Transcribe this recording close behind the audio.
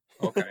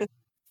Okay.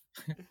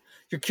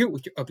 You're cute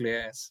with your ugly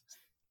ass.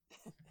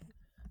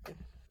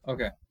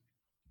 Okay.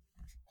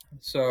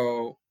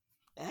 So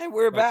And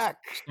we're let's back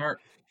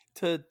start.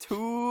 to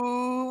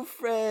Too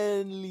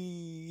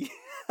Friendly.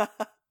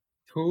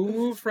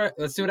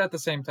 Let's do it at the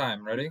same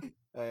time. Ready?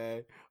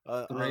 Alright,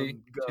 Three,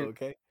 go. two,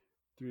 Okay,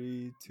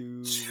 3,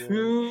 2,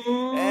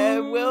 1.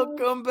 And too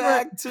welcome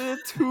back to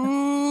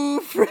Too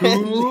too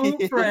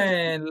Friendly.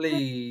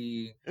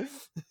 friendly. Dude, I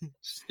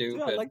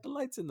Stupid. like the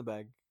lights in the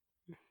bag.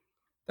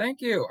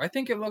 Thank you. I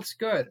think it looks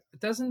good.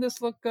 Doesn't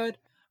this look good?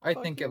 I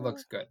Fuck think yeah. it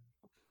looks good.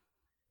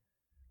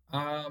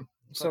 So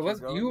Fucking let's.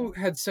 growing You up.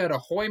 had said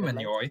ahoy Red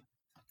lights.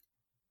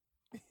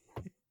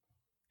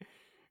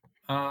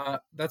 manioy.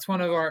 That's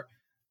one of our.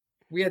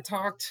 We had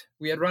talked.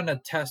 We had run a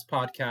test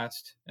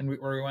podcast, and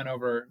where we went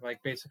over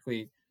like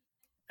basically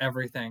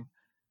everything.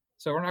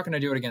 So we're not going to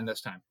do it again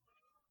this time.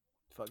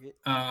 Fuck it.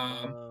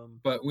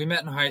 But we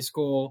met in high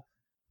school.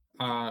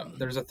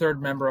 There's a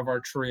third member of our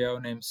trio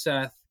named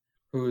Seth,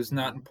 who's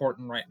not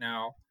important right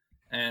now,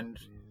 and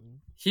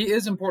he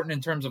is important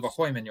in terms of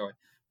ahoy manioy,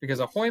 because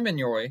ahoy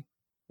manioy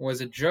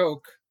was a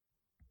joke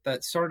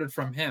that started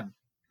from him.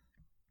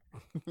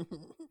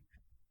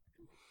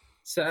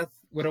 Seth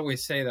would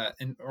always say that,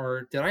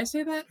 or did I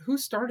say that? Who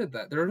started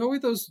that? There's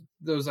always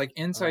those like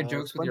inside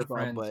jokes with your SpongeBob,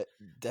 friends. but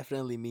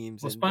definitely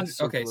memes. Well, And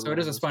okay, so it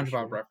is a Circle of Life, SpongeBob for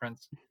sure.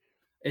 reference.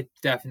 It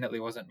definitely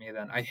wasn't me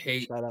then. I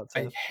Shout out,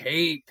 Seth.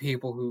 hate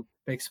people who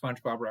make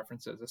SpongeBob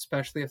references,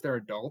 especially if they're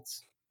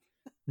adults.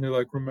 And they're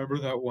like, "Remember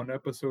that one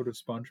episode of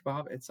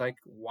SpongeBob?" It's like,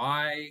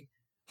 why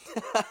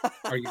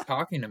are you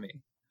talking to me?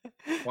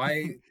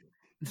 Why?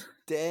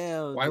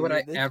 Damn. Why would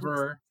I dude,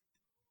 ever?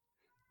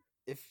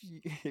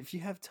 If you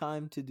have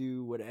time to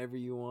do whatever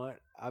you want,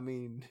 I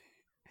mean,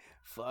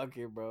 fuck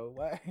it, bro.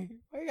 Why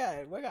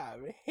got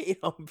hate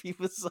on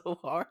people so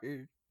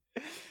hard?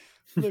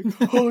 Like,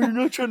 oh, you're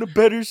not trying to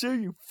better yourself,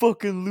 you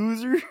fucking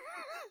loser.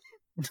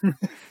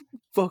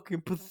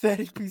 Fucking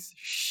pathetic piece of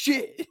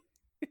shit.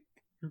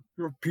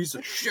 You're a piece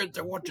of shit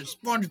that watches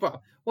SpongeBob.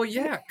 Well,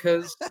 yeah,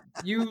 because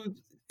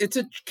it's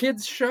a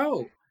kid's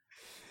show.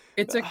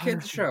 It's a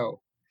kid's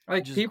show.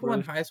 Like, Just people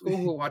in gross. high school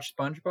who watch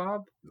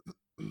SpongeBob,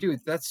 dude,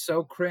 that's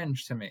so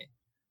cringe to me.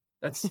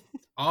 That's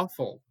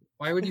awful.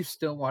 Why would you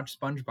still watch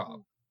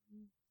SpongeBob?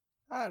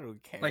 I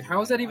don't care. Like,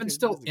 how is that man. even It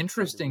still doesn't care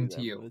interesting me to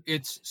that you? much.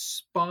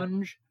 It's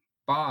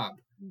SpongeBob.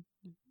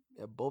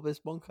 Yeah, Bob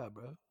Esponja,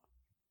 bro.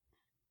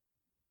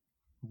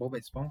 Bob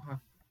Esponja.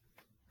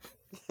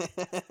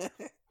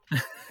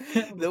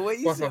 The way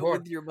you Por say it favor.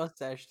 with your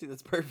mustache too,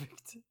 that's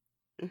perfect.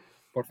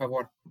 Por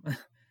favor.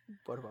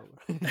 Por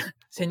favor.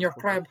 Senor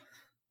Crab.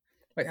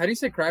 Wait, how do you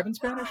say crab in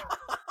Spanish?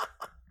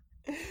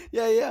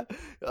 Yeah.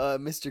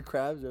 Mr.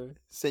 Krabs or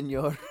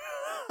Senor.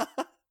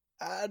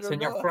 I don't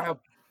Senor know. Crab.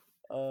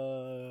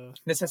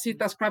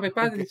 Necesitas Krabby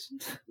Patties.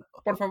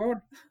 Por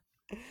favor.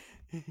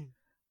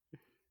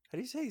 How do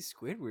you say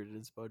Squidward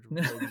in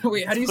SpongeBob?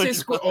 Wait, how do you say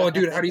squid? Oh,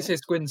 dude, how do you say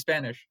squid in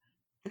Spanish?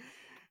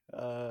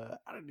 I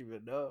don't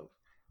even know.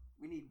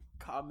 We need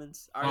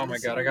comments. Oh my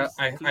god,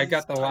 I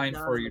got the line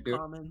for you, dude.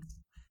 Comments.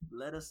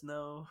 Let us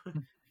know.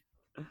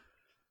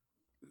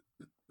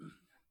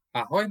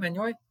 Ahoy,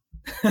 manioy.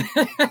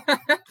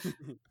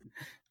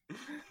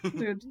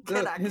 Dude,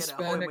 Can the I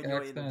Hispanic get a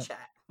ahoy in the accent.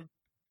 chat?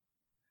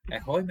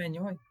 Ahoy,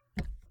 manioy.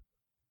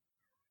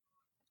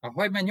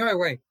 Ahoy, manioy,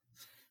 way.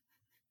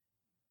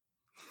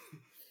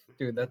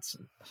 Dude, that's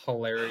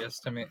hilarious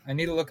to me. I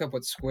need to look up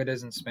what squid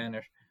is in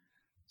Spanish.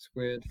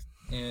 Squid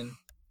in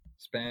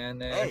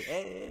Spanish.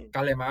 Hey.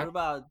 Calamar. What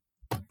about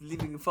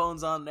leaving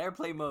phones on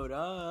airplane mode?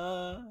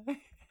 Nah,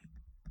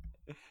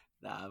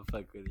 I'm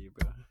fuck with you,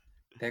 bro.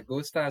 Te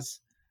gustas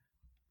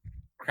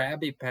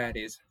Krabby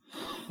Patties?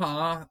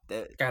 Huh?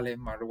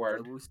 Calamar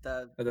word. Te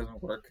gusta That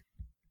doesn't work.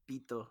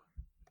 pito.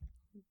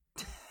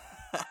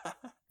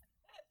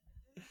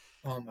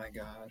 Oh my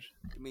gosh.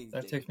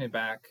 That Dick. takes me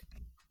back.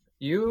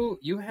 You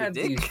had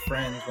dick? these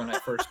friends when I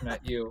first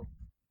met you.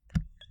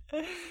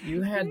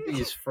 You had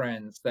these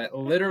friends that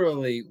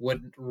literally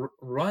would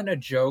run a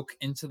joke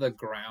into the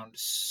ground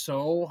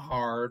so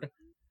hard.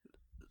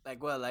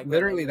 Like what? Like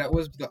literally, what? that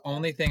was the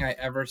only thing I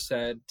ever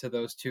said to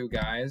those two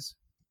guys.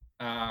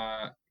 Do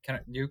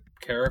you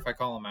care if I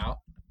call them out?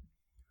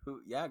 Who?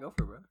 Yeah, go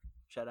for it, bro.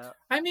 Shout out.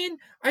 I mean,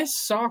 I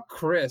saw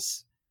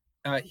Chris.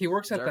 He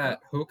works at Zerko? that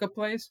hookah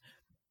place.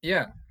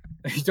 Yeah.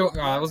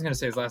 I wasn't gonna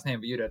say his last name,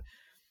 but you did.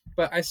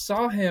 But I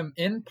saw him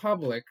in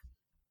public,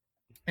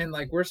 and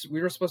like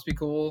we were supposed to be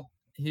cool.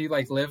 He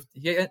like lived.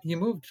 He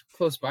moved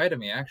close by to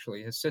me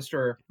actually. His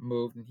sister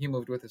moved, and he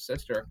moved with his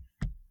sister.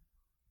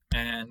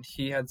 And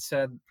he had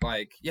said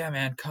like, "Yeah,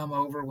 man, come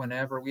over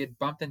whenever." We had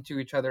bumped into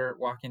each other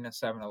walking to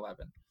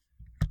 7-Eleven,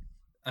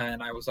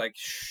 and I was like,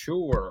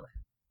 "Sure,"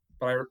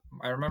 but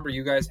I remember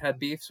you guys had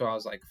beef, so I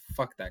was like,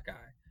 "Fuck that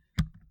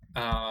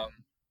guy."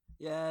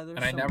 Yeah, and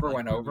I never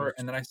went over,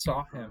 and then I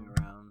saw him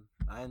around.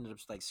 I ended up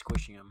like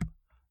squishing him.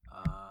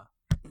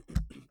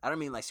 I don't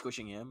mean like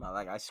squishing him.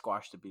 I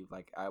squashed the beef.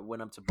 Like I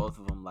went up to both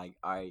of them. Like,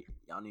 all right,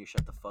 y'all need to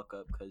shut the fuck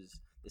up because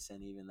this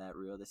ain't even that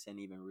real. This ain't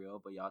even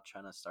real. But y'all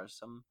trying to start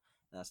something.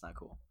 And that's not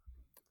cool.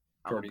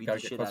 I'm gonna Jordy, you beat the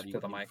gotta get shit out closer of to you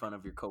the in mic. front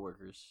of your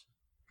coworkers.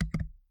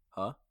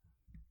 Huh?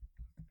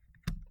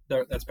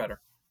 There, that's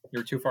better.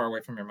 You're too far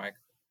away from your mic.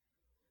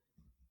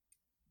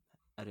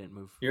 I didn't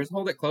move. Yours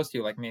hold it close to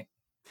you like me.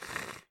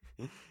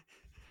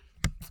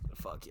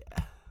 Fuck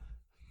yeah.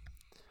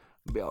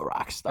 Be a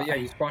rock star. But yeah,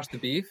 you squashed the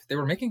beef. They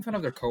were making fun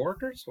of their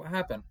coworkers. What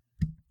happened?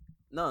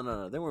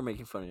 No. They weren't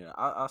making fun of you.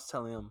 I was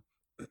telling them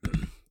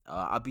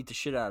I beat the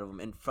shit out of them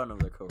in front of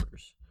their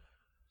coworkers.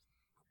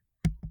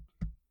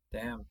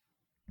 Damn.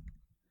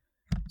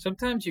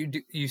 Sometimes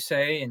you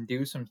say and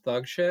do some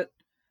thug shit,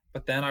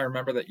 but then I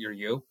remember that you're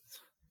you.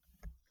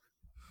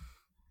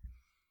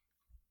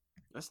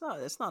 It's not.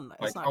 It's not. Like,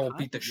 It's not. I will kind,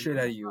 beat the you shit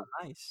know? out of It's you. not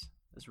nice.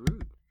 It's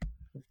rude.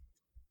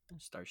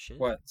 Don't start shit.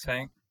 What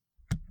saying?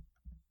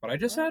 What I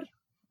just Yeah. said,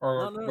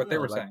 or No. what they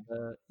were Like,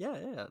 saying?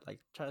 yeah. Like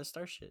try to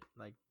start shit.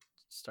 Like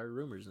start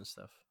rumors and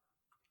stuff.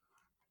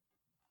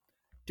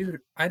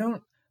 Dude, I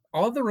don't.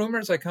 All the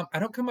rumors I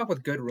don't come up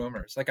with good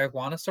rumors. Like I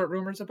want to start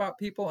rumors about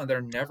people, and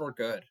they're never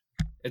good.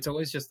 It's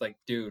always just like,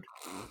 dude,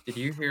 did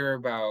you hear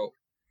about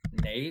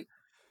Nate?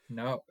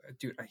 No,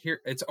 dude, I hear.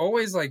 It's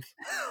always like,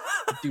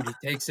 dude, he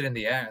takes it in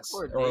the ass,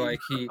 Poor or Nate,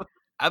 like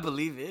I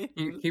believe it.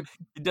 he He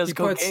does he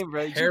puts cocaine,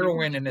 bro.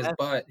 heroin in his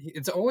butt.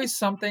 It's always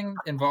something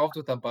involved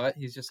with a butt.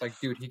 He's just like,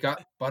 dude, he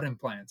got butt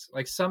implants,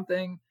 like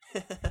something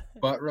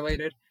butt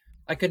related.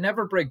 I could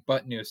never break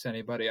butt news to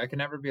anybody. I could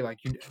never be like,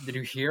 did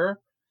you hear?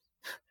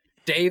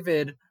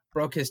 David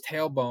broke his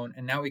tailbone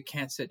and now he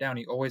can't sit down.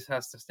 He always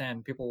has to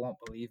stand. People won't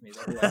believe me.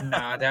 They'll be like,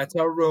 nah, that's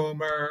a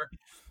rumor.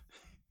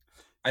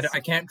 I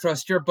can't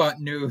trust your butt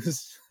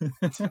news.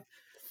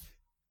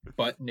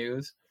 Butt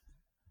news.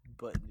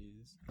 Butt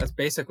news. That's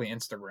basically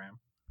Instagram.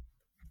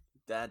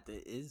 That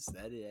is.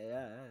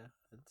 Yeah.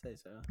 I'd say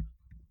so.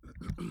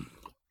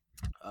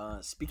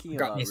 Speaking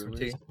Got about me some rumors,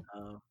 tea.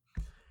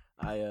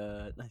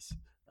 nice.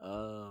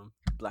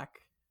 Black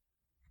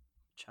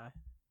chai.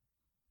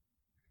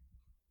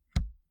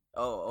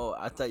 Oh!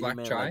 I thought Black you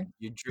meant chai? like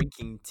you're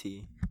drinking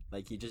tea,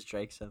 like you just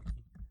drank something.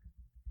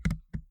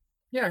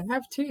 Yeah, I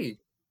have tea.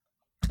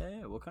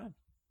 Yeah. What kind?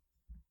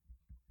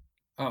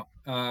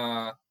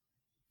 Oh,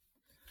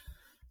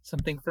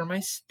 something for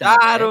my stomach.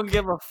 I don't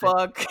give a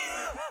fuck.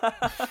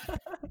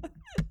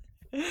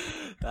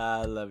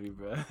 I love you,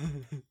 bro.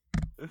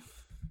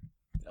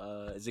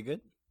 Is it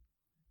good?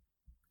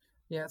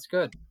 Yeah, it's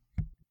good.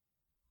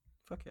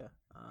 Fuck yeah.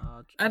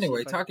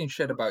 Anyway, talking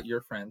shit about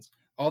your friends,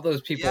 all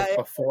those people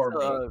before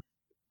me.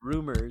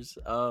 Rumors.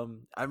 I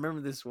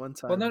remember this one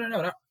time. Well,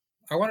 no.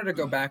 I wanted to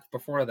go back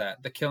before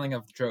that. The killing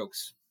of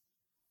jokes.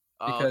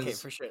 Okay,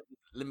 for sure.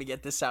 Let me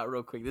get this out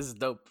real quick. This is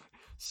dope.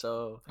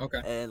 So,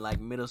 okay. in like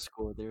middle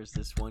school, there was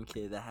this one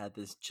kid that had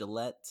this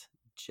Gillette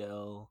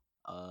gel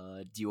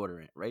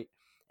deodorant, right?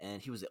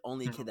 And he was the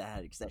only kid that had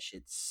it because that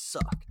shit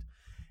sucked.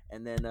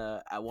 And then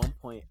at one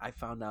point, I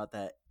found out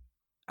that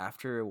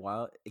after a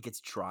while, it gets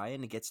dry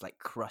and it gets like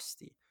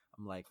crusty.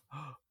 I'm like,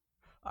 all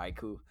right,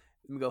 cool.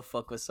 Let me go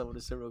fuck with some of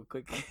this real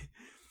quick.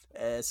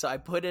 So I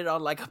put it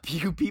on like a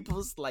few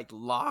people's like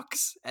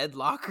locks and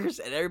lockers,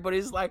 and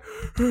everybody's like,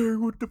 "Hey,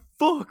 what the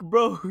fuck,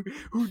 bro?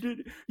 Who did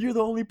it? You're the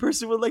only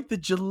person with like the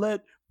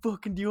Gillette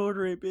fucking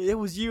deodorant. It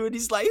was you." And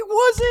he's like, "It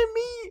wasn't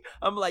me."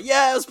 I'm like,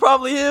 "Yeah, it was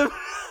probably him."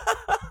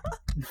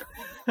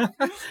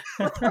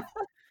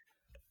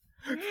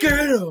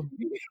 Get him!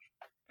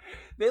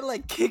 They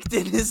like kicked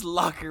in his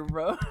locker,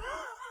 bro.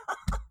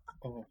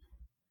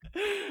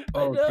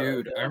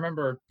 Dude, I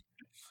remember.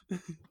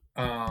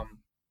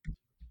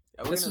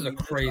 This is a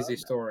crazy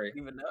story.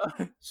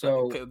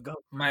 So,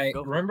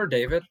 remember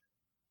David?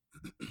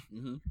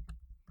 Mm-hmm.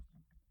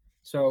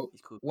 So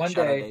one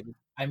day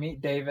I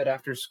meet David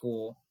after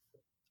school.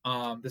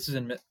 This is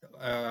in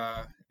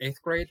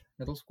 8th grade,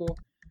 middle school.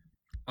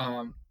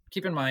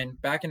 Keep in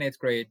mind, back in 8th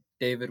grade,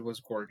 David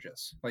was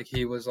gorgeous. Like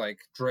he was like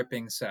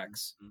dripping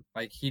sex.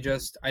 Like he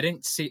just, I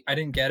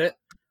didn't get it,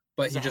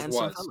 but he just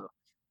was.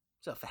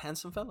 He's a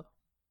handsome fellow.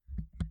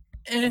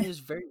 And he was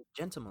very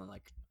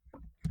gentleman-like.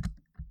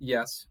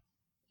 Yes.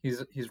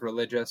 He's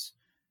religious.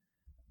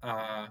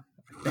 I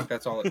think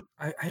that's all.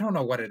 I don't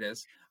know what it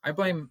is. I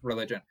blame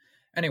religion.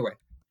 Anyway,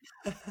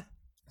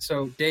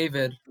 so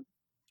David,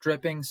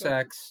 dripping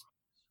sex.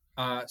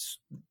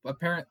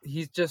 Apparently,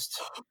 he's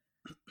just.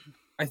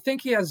 I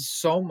think he has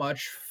so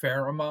much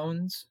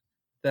pheromones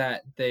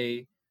that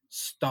they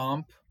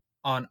stomp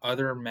on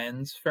other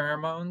men's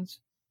pheromones,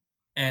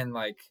 and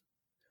like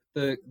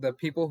the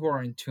people who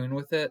are in tune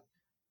with it,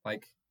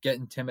 like get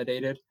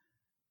intimidated,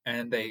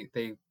 and they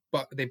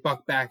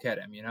buck back at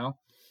him, you know.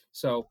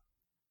 So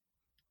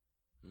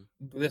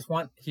this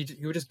one, he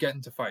would just get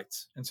into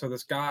fights, and so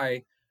this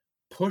guy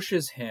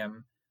pushes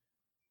him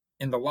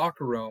in the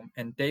locker room,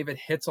 and David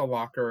hits a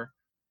locker,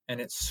 and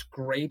it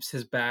scrapes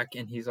his back,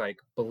 and he's like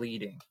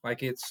bleeding.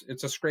 Like it's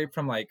a scrape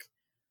from like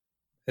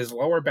his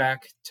lower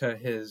back to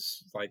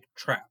his like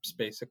traps,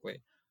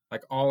 basically,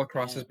 like all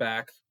across his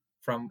back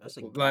from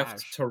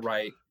left to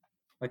right,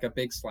 like a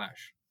big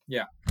slash.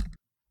 Yeah,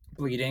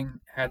 bleeding.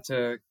 Had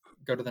to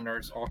go to the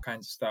nurse, all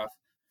kinds of stuff.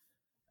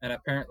 And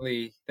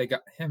apparently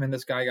him and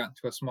this guy got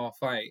into a small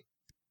fight,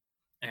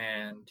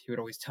 and he would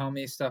always tell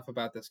me stuff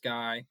about this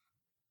guy.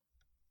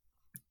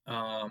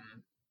 Um,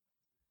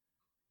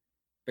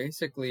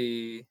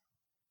 basically,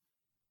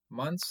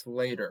 months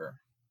later,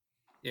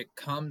 it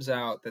comes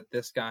out that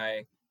this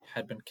guy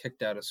had been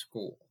kicked out of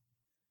school.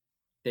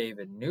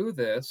 David knew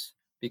this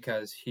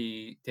because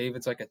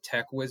David's like a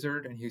tech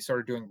wizard, and he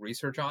started doing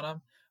research on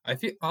him. I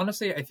feel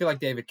like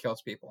David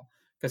kills people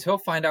because he'll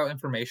find out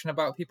information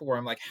about people where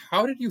I'm like,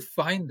 how did you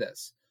find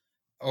this?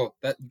 Oh,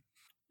 that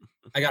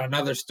I got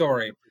another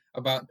story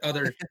about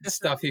other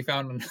stuff he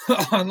found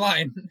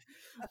online.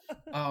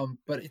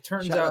 But it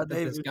turns Shout out out that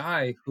this David.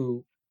 guy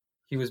who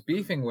he was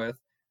beefing with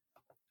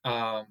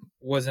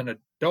was an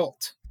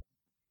adult.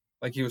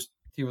 Like he was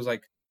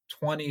like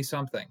 20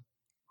 something.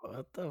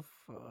 What the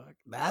fuck?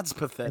 That's And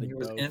pathetic, he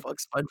was bro. in Fuck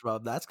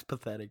SpongeBob. That's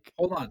pathetic.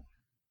 hold on.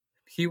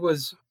 He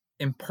was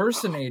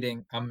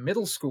impersonating a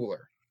middle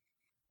schooler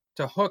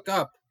to hook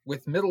up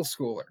with middle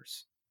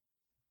schoolers.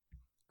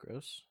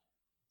 Gross.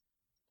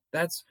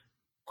 That's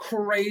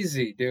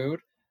crazy,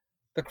 dude.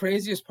 The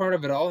craziest part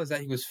of it all is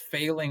that he was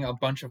failing a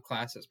bunch of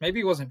classes.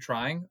 Maybe he wasn't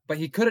trying, but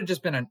he could have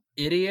just been an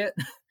idiot.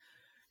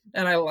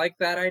 And I like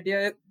that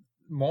idea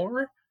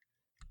more.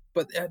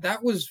 But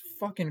that was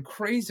fucking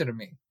crazy to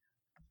me.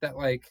 That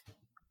like,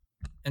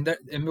 and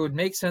it would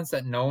make sense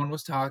that no one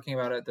was talking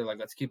about it. They're like,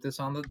 let's keep this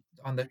on the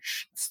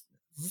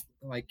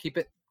like keep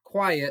it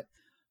quiet.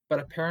 But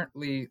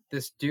apparently,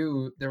 this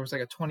dude, there was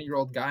like a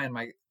 20-year-old guy in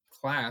my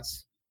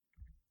class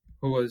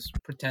who was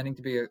pretending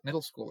to be a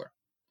middle schooler.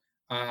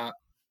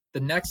 The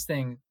next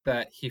thing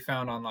that he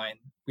found online,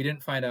 we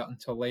didn't find out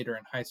until later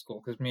in high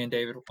school because me and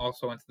David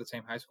also went to the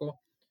same high school.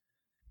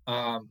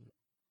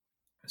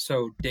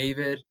 So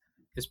David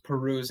is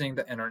perusing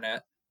the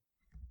internet,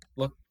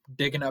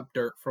 digging up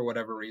dirt for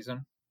whatever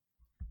reason.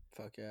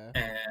 Fuck yeah.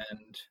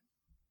 And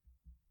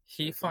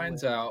he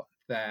finds out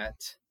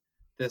that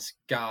this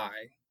guy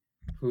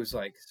who's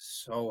like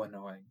so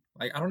annoying.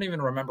 Like I don't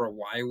even remember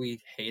why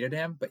we hated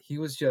him, but he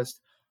was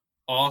just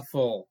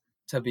awful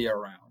to be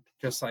around.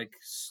 Just like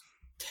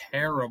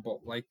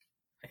terrible. Like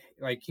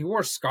he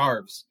wore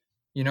scarves.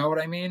 You know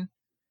what I mean?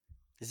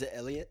 Is it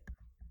Elliot?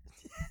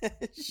 Yeah.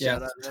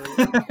 Shout out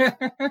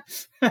Elliot.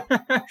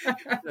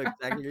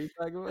 Exactly what you're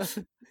talking about.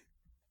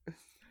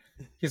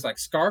 He's like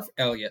Scarf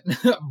Elliot.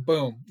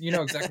 Boom. You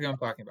know exactly what I'm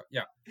talking about.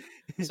 Yeah.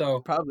 So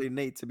probably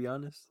Nate, to be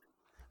honest.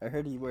 I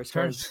heard he wears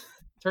scarves.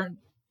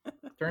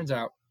 Turns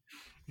out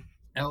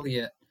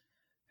Elliot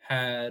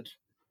had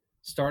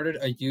started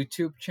a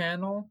YouTube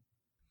channel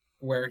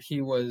where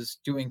he was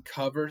doing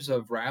covers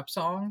of rap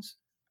songs,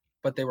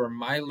 but they were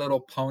My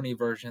Little Pony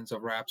versions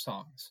of rap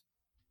songs.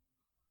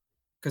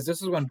 Because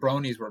this is when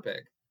bronies were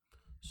big.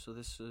 So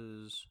this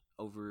is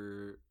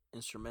over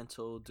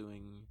instrumental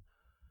doing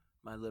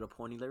My Little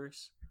Pony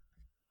lyrics?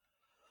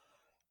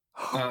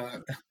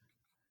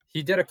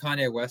 He did a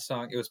Kanye West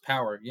song. It was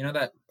Power. You know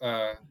that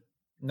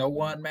no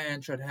one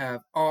man should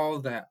have all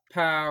that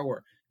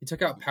power. He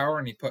took out power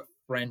and he put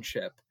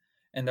friendship.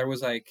 And there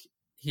was like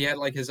he had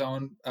like his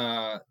own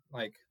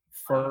like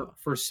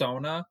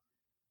fursona.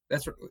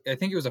 I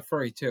think he was a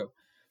furry too.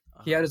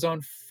 He had his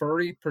own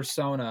furry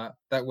persona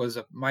that was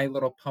a My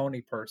Little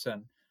Pony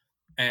person,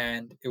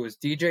 and it was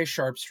DJ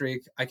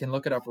Sharpstreak. I can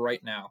look it up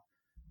right now.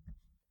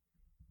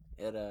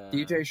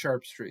 DJ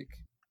Sharpstreak.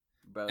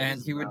 Bro,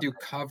 and he would do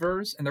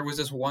covers, and there was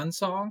this one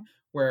song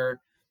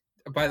where,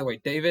 by the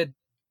way, David,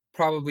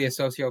 probably a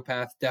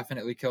sociopath,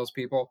 definitely kills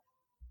people.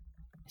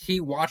 He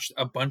watched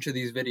a bunch of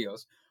these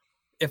videos.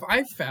 If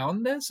I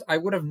found this, I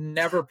would have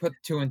never put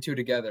two and two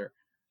together.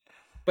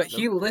 But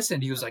he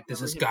listened. He was like, "This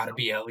has got to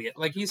be Elliot."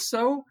 Like he's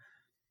so,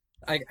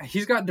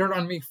 he's got dirt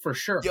on me for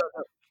sure. Yo,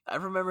 I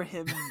remember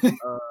him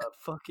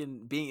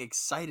fucking being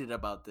excited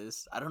about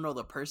this. I don't know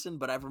the person,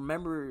 but I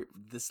remember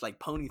this like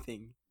pony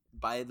thing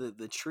by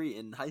the tree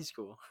in high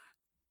school.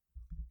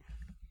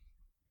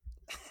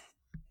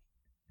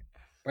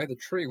 By the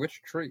tree?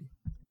 Which tree?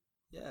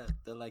 Yeah,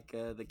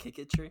 the kick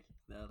it tree,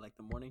 like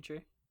the morning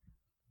tree.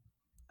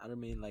 I don't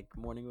mean like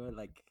morning wood,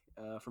 like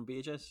from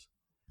BHS.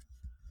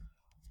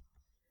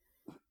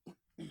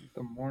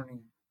 The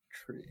morning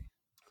tree.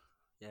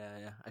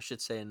 Yeah. I should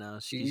say it now.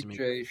 Excuse me.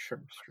 DJ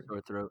Sharpstreak.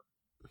 Sore throat.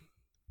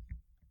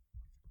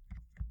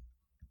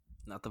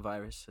 Not the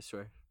virus, I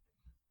swear.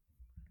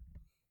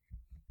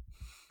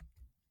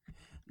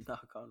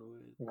 Knock on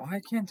wood.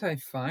 Why can't I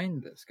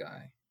find this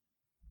guy?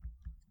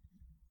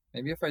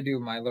 Maybe if I do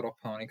My Little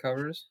Pony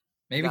covers.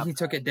 Maybe he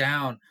took it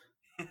down.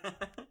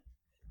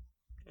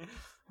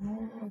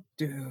 Oh,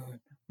 dude.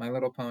 My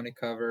Little Pony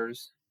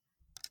covers.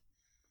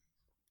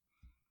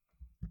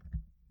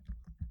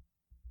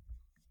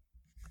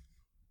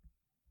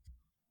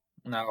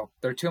 No,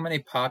 there are too many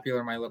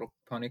popular My Little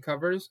Pony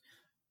covers,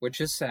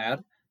 which is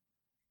sad.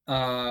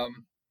 So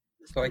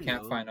I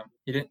can't find them.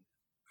 He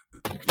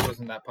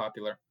wasn't that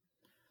popular.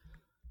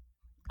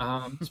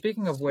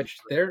 Speaking of which,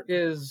 there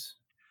is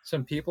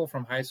some people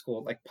from high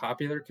school, like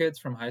popular kids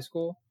from high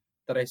school,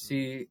 that I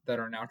see that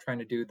are now trying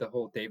to do the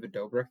whole David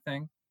Dobrik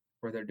thing,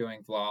 where they're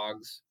doing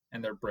vlogs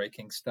and they're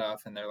breaking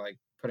stuff and they're like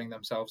putting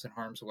themselves in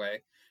harm's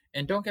way.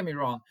 And don't get me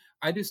wrong,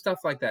 I do stuff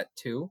like that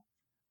too,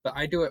 but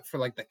I do it for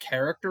like the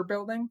character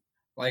building.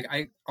 Like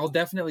I'll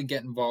definitely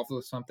get involved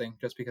with something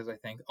just because I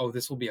think, oh,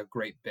 this will be a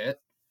great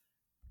bit,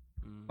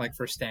 like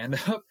for stand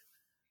up.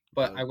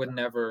 But I would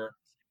never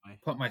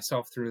put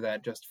myself through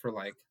that just for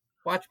like,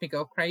 watch me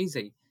go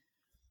crazy.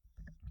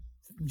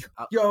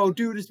 Yo,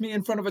 dude, it's me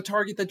in front of a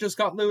Target that just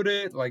got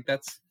looted. Like,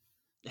 that's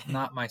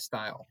not my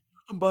style.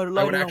 I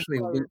would actually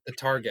loot the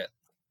Target.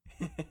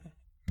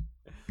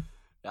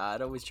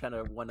 I'd always try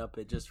to one up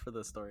it just for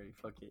the story.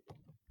 Fuck it.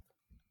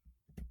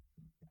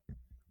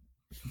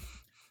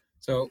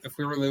 So if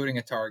we were looting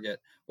a Target,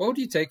 what would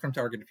you take from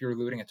Target if you were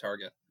looting a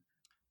Target?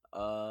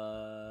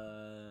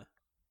 All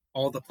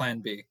the Plan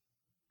B.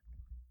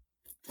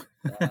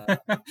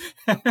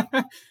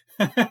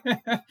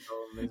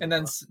 And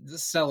then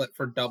sell it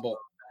for double.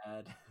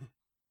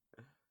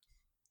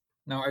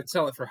 No, I'd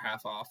sell it for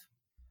half off.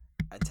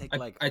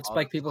 I'd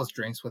spike people's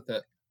drinks with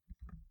it.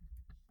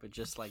 But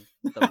just like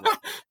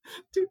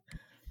Dude,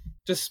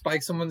 just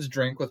spike someone's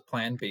drink with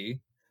Plan B.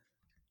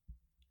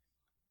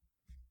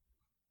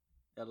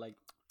 Yeah, like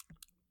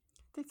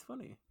it's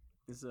funny.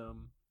 It's a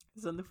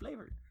new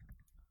flavor.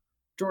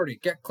 Jordy,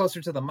 get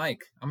closer to the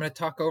mic. I'm gonna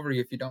talk over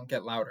you if you don't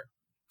get louder.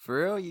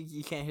 For real?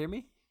 You can't hear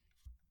me?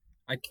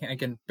 I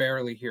can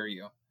barely hear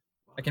you.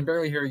 I can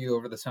barely hear you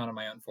over the sound of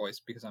my own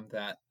voice because I'm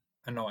that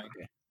annoying.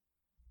 Okay.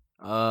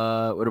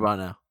 What about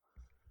now?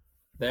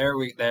 There,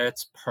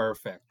 it's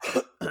perfect.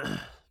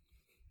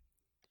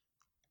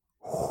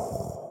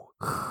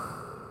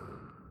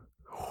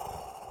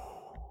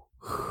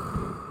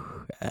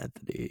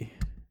 Anthony.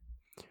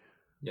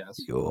 Yes.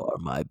 You are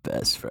my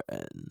best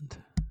friend.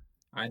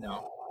 I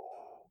know.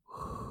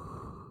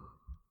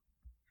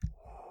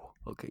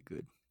 Okay,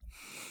 good.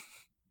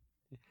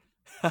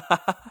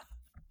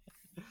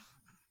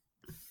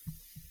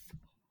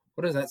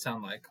 What does that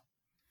sound like?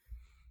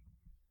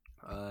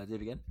 Do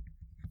it again.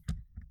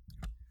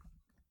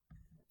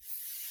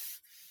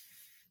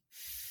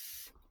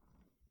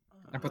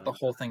 I put the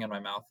whole thing in my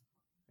mouth.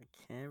 I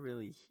can't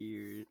really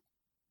hear it.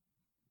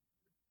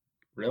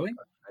 Really?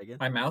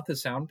 My mouth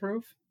is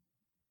soundproof?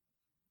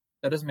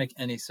 That doesn't make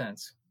any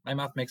sense. My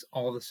mouth makes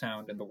all the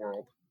sound in the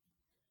world.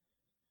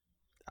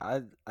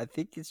 I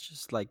think it's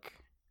just like,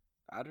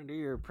 I don't know,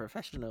 you're a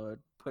professional at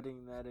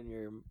putting that in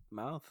your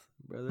mouth,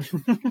 brother.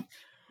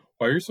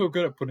 Why are you so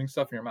good at putting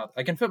stuff in your mouth?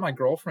 I can fit my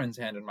girlfriend's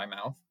hand in my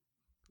mouth.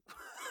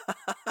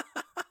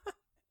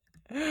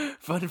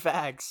 Fun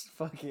facts.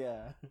 Fuck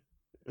yeah.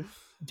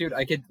 Dude,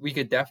 we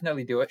could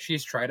definitely do it.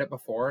 She's tried it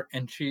before,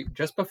 and she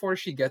just before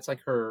she gets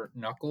like her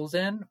knuckles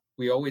in,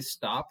 we always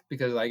stop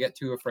because I get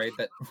too afraid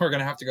that we're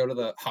gonna have to go to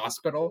the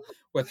hospital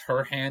with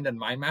her hand in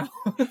my mouth.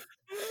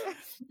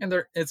 And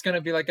it's gonna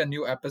be like a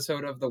new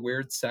episode of the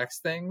weird sex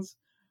things.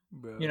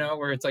 Bro. You know,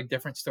 where it's like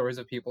different stories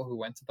of people who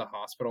went to the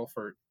hospital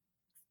for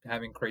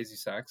having crazy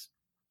sex.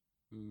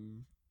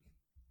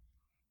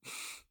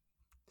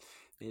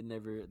 They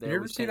never. Did you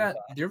ever see that?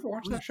 Did you ever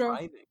watch that show?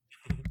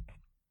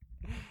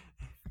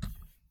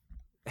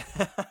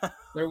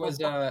 There was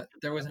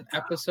an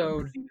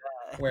episode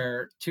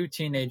where two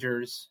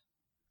teenagers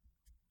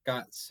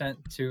got sent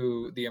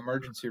to the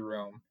emergency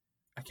room.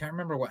 I can't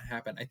remember what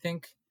happened. I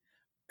think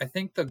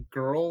the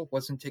girl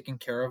wasn't taking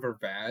care of her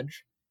vag,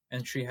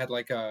 and she had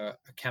like a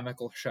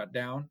chemical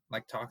shutdown,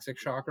 like toxic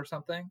shock or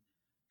something.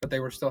 But they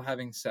were still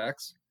having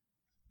sex,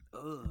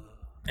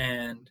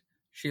 and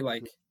she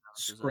like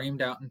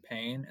screamed out in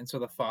pain. And so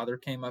the father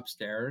came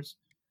upstairs,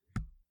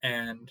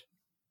 and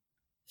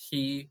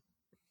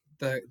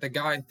the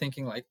guy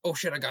thinking like, oh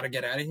shit, I gotta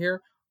get out of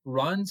here,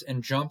 runs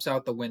and jumps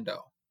out the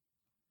window.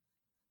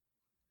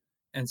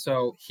 And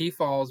so he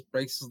falls,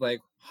 breaks his leg,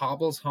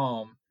 hobbles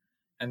home,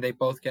 and they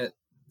both get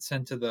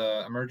sent to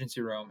the emergency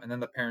room. And then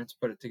the parents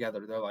put it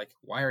together. They're like,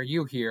 why are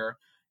you here?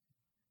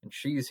 And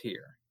she's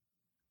here.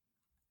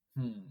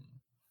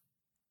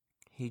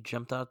 He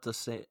jumped out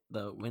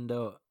the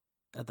window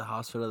at the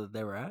hospital that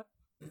they were at?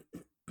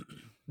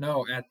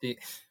 No, they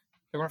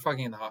weren't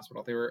fucking in the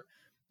hospital.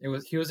 He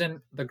was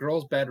in the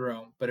girl's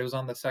bedroom, but it was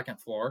on the second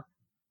floor.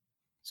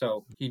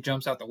 So he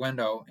jumps out the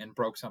window and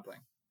broke something.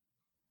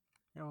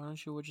 Yeah, why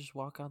don't you just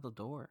walk out the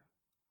door?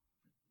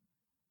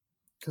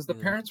 Because the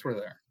parents were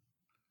there.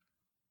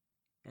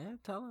 Yeah,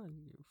 tell her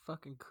your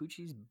fucking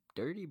coochie's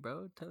dirty,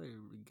 bro. Tell her,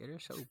 get her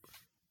soap.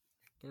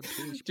 Get a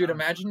pH. Dude,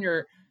 imagine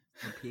your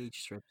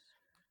pH strips.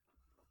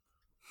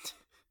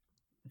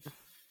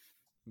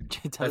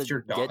 That's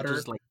your daughter. Get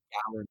just like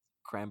gallons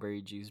of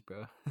cranberry juice,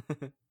 bro.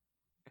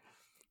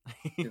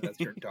 Dude, that's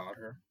your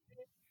daughter.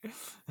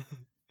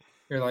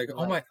 You're like,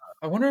 oh my!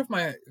 I wonder if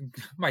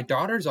my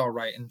daughter's all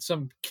right. And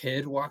some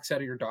kid walks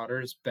out of your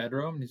daughter's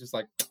bedroom, and he's just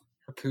like,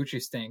 her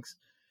coochie stinks.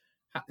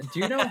 Do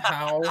you know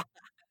how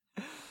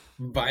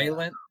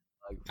violent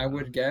I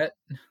would get?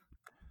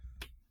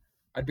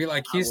 I'd be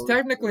like, he's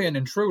technically an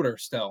intruder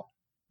still.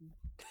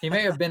 He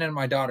may have been in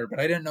my daughter, but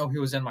I didn't know he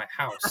was in my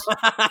house.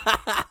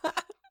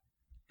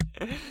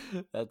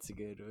 That's a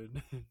good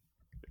one.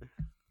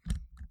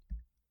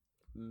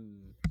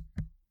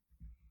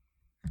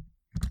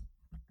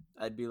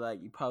 I'd be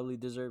like, you probably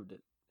deserved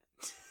it.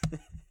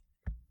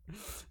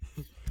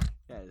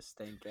 Yeah,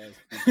 stank ass.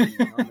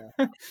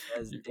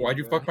 Why'd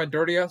you fuck my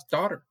dirty ass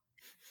daughter?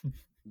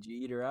 Did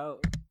you eat her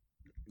out?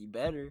 You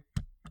better.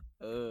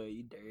 Oh,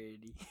 you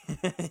dirty.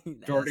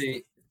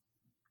 Jordy,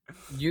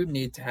 you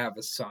need to have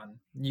a son.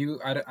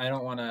 I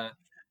don't want to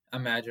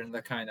imagine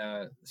the kind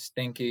of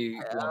stinky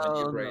woman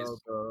you'd raise. No,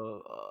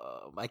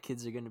 bro. My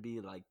kids are gonna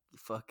be like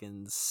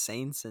fucking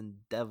saints and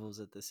devils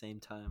at the same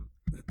time.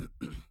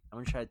 I'm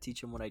gonna try to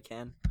teach them what I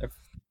can,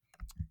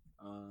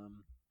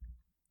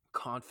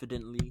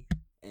 confidently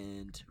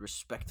and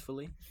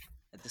respectfully.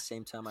 At the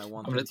same time, I'm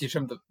gonna teach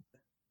them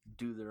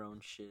do their own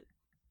shit.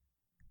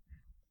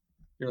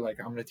 You're like,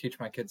 I'm gonna teach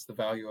my kids the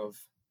value of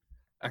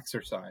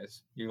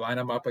exercise. You line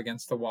them up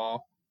against the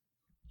wall.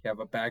 You have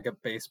a bag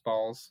of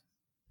baseballs.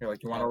 You're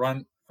like, you want to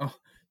run? Oh,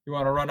 you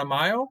want to run a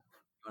mile?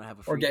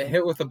 Or get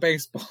hit with a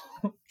baseball?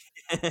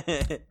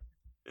 Can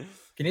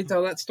you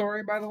tell that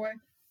story, by the way?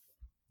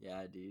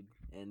 Yeah, dude.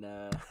 And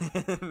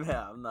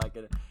yeah, I'm not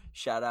gonna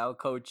shout out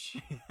Coach.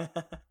 I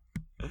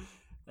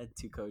had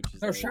 2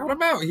 coaches. No, shout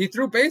him out. He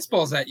threw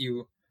baseballs at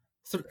you.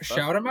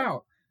 Shout him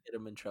out. Get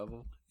him in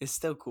trouble. It's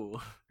still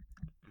cool.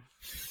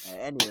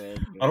 Anyway,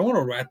 I don't want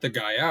to rat the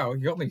guy out.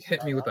 He only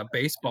hit me with a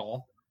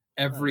baseball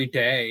every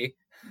day.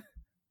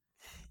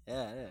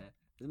 Yeah.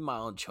 This is my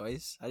own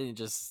choice. I didn't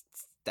just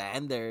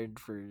stand there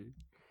for.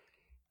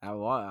 I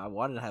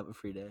wanted to have a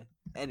free day.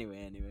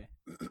 Anyway.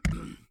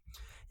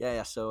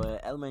 Yeah. So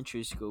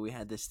elementary school, we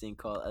had this thing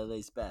called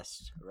LA's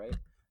Best, right?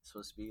 It's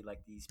supposed to be like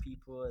these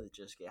people that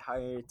just get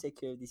hired, take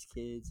care of these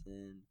kids,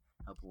 and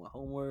help them with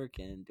homework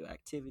and do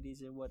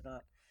activities and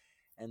whatnot.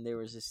 And there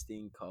was this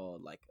thing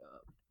called like a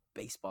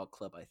baseball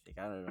club, I think.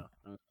 I don't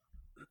know.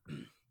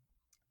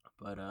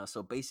 But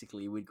so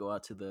basically, we'd go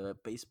out to the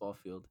baseball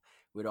field.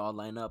 We'd all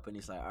line up, and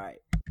he's like, "All right."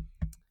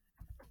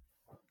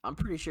 I'm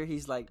pretty sure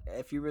he's like,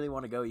 "If you really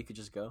want to go, you could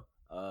just go."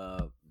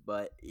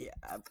 But yeah,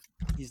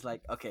 he's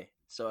like, "Okay,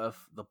 so if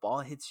the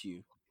ball hits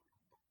you,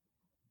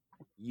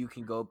 you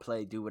can go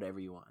play, do whatever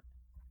you want."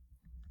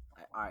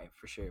 All right,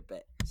 for sure,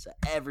 bet. So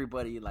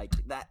everybody like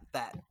that.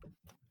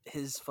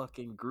 His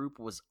fucking group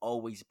was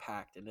always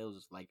packed, and it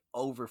was like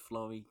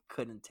overflowing.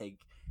 Couldn't take.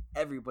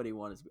 Everybody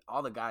wanted to be.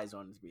 All the guys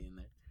wanted to be in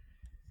there.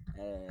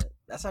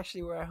 That's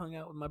actually where I hung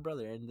out with my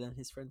brother and then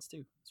his friends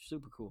too. It's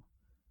super cool.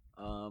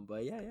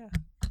 But yeah,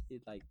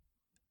 it like,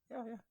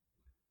 yeah.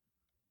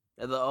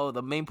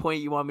 The main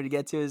point you want me to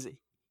get to is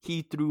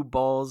he threw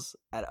balls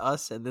at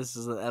us, and this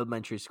is an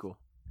elementary school.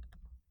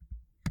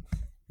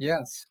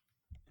 Yes,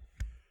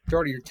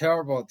 Jordy, you're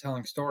terrible at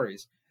telling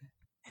stories.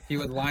 He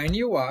would line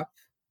you up,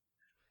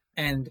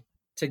 and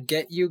to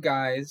get you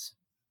guys,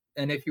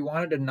 and if you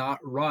wanted to not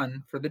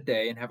run for the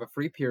day and have a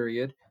free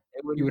period,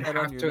 you would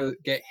have to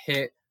get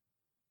hit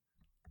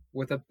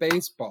with a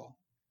baseball.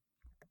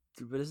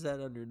 Dude, what is that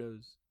on your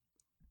nose?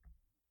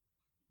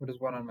 What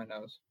is what on my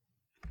nose?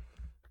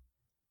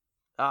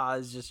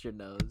 It's just your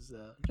nose.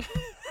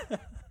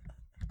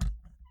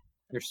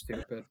 You're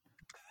stupid.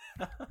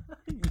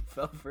 You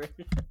fell for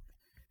it.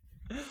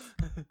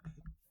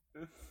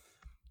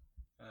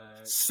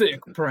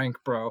 Sick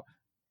prank, bro.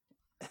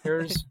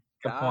 Here's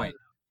the point.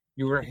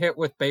 You were hit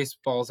with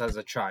baseballs as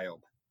a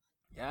child.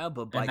 Yeah,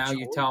 but by and now choice,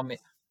 you tell me.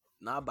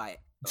 Not by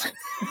like,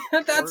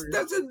 that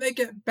doesn't make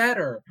it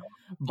better.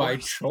 By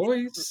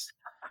choice.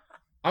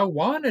 I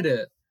wanted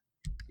it.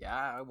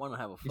 Yeah, I want to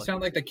have a. You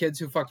sound like the kids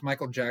who fucked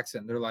Michael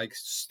Jackson. They're like,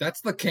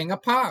 that's the king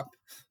of pop.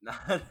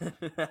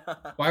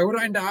 Why would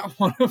I not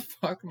want to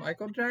fuck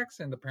Michael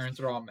Jackson? The parents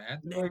are all mad.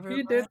 Like,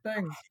 he did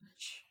things.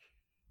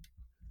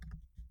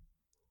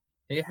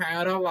 He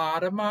had a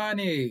lot of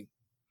money.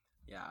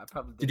 Yeah, I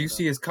probably did. You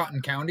see his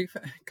cotton candy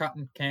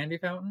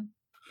fountain?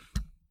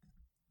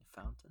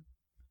 Fountain?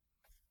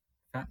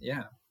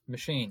 Yeah,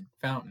 machine,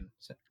 fountain,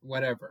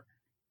 whatever.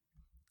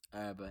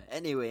 But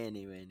anyway,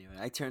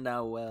 I turned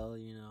out well.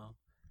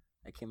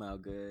 I came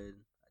out good.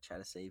 I try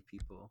to save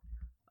people.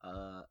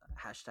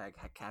 Hashtag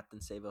Captain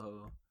Save a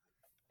Ho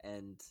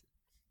and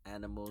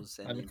animals.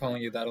 And I've been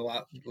calling you that a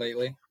lot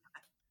lately.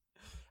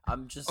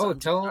 I'm just.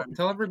 Tell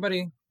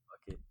everybody.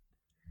 Okay.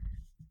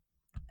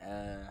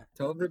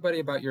 Tell everybody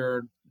about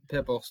your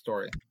Pitbull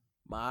story.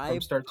 My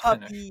from start to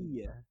puppy.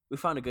 finish. We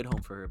found a good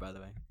home for her, by the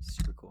way.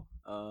 Super cool.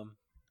 I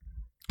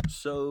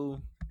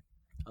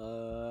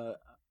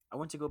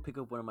went to go pick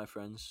up one of my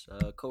friends,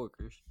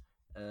 coworkers.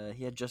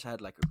 He had just had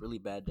like a really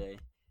bad day.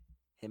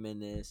 Him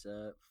and this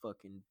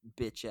fucking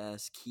bitch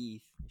ass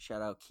Keith.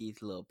 Shout out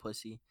Keith, little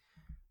pussy.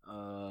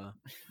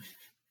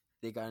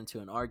 They got into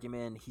an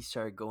argument. He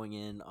started going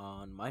in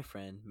on my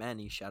friend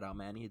Manny. Shout out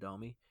Manny,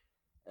 Adomi.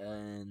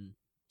 And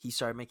he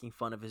started making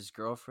fun of his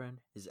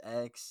girlfriend, his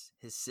ex,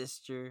 his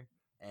sister,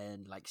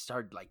 and like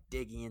started like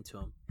digging into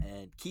him.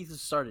 And Keith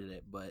started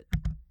it, but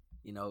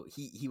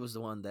he was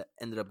the one that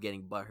ended up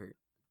getting butthurt.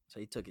 So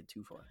he took it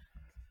too far.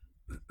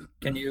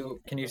 Can you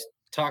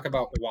talk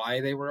about why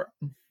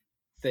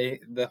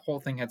the whole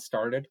thing had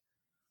started?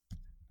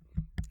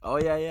 Oh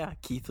yeah.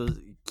 Keith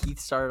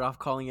started off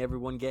calling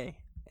everyone gay,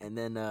 and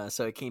then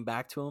so it came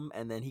back to him,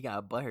 and then he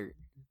got butthurt.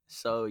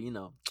 So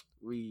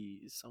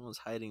someone's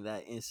hiding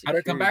that How did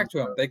it come insecurity. back to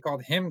him? They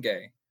called him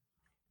gay.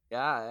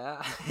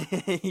 Yeah,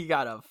 yeah. He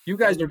got You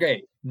guys are offended.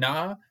 gay.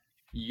 Nah,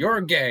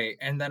 you're gay.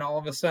 And then all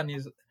of a sudden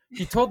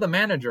he told the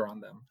manager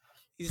on them.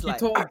 He's He like,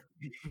 told,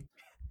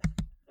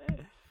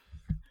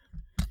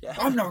 yeah.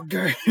 I'm not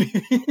gay.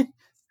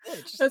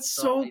 Snitch. That's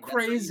So so like, that's how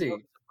you know crazy. he's a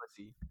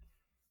pussy.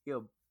 He a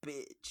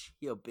bitch.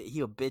 He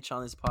a bitch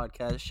on this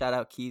podcast. Shout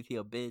out Keith. He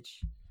a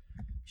bitch.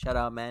 Shout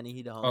out Manny.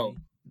 He the Oh, homie.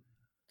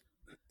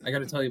 I got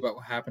to tell you about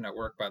what happened at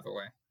work, by the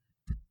way.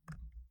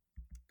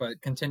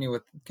 But continue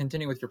with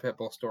your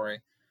Pitbull story.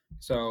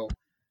 So,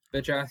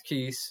 bitch ass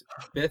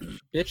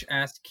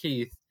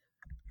Keith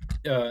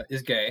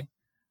is gay,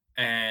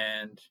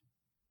 and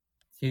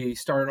he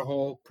started a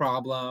whole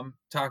problem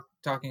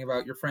talking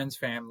about your friend's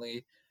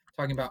family,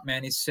 talking about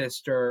Manny's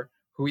sister,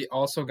 who he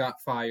also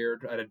got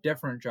fired at a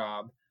different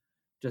job.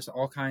 Just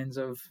all kinds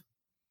of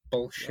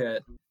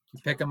bullshit. You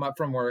pick him up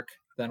from work,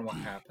 then what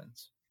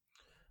happens?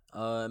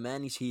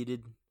 Manny's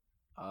heated.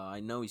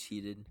 I know he's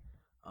heated.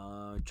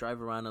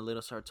 Drive around a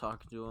little, start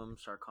talking to him,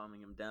 start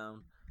calming him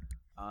down.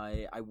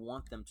 I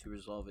want them to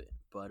resolve it,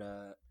 but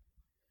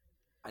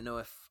I know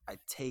if I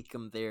take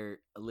him there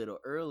a little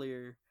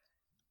earlier,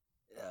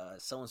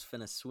 someone's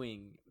finna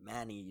swing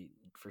Manny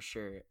for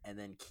sure, and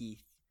then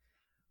Keith.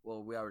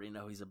 Well, we already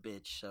know he's a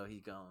bitch, so he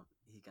gonna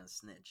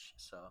snitch.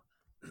 So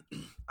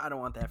I don't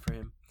want that for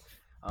him.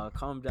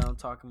 Calm down,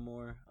 talking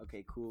more.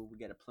 Okay, cool. We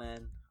got a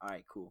plan. All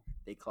right, cool.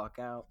 They clock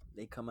out.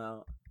 They come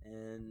out,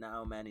 and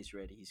now Manny's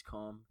ready. He's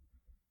calm.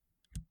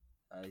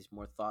 He's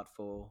more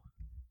thoughtful,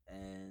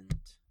 and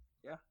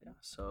yeah.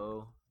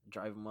 So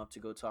drive him up to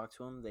go talk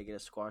to him. They get a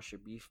squash or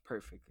beef.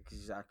 Perfect. That's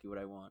exactly what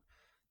I want.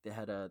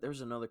 There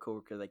was another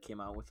coworker that came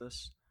out with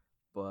us,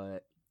 but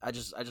I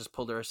just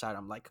pulled her aside.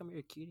 I'm like, come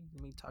here, cutie.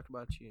 Let me talk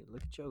about you.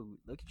 Look at your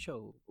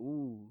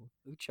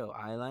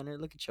eyeliner.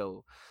 Look at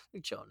your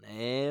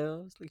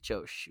nails. Look at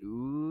your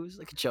shoes.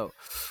 Look at your,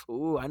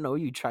 I know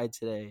you tried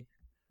today.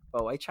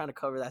 Bro, why you trying to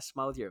cover that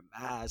smile with your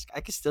mask? I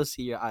can still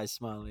see your eyes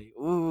smiling.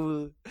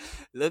 Ooh,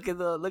 look at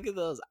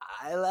those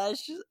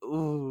eyelashes.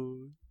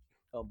 Ooh,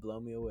 don't blow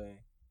me away.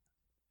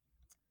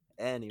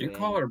 You Anyway,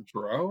 call her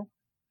bro?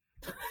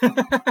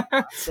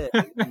 I said,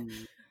 ooh.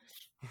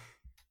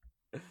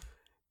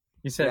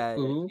 You said Yeah,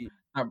 ooh,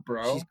 not she's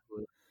bro.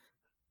 cool.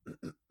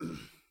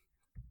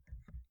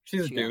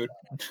 She's a She got dude.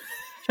 that.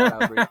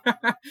 Shout out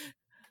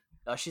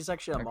Brie. She's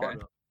actually a Okay.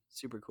 model.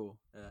 Super cool.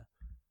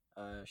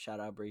 Yeah. Shout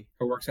out Brie.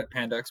 Who works at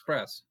Panda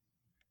Express?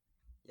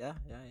 Yeah.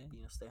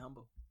 Stay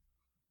humble.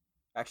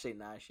 Actually,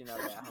 nah, she's not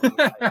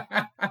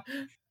that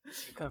humble.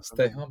 She come from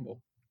Stay me.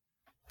 humble.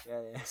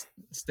 Yeah.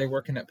 Stay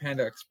working at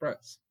Panda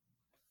Express.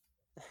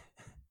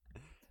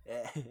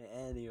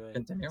 Anyway,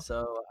 Continue.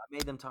 so I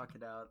made them talk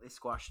it out. They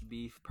squashed the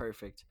beef.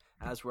 Perfect.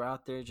 As we're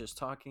out there just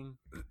talking,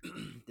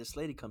 this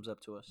lady comes up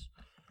to us,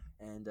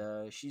 and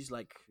she's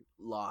like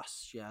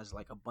lost. She has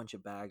like a bunch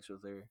of bags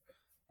with her,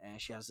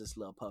 and she has this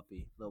little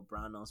puppy, little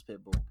brown nose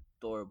pit bull,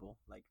 adorable,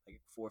 like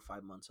 4 or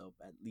 5 months old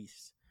at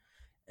least.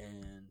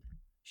 And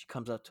she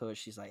comes up to us.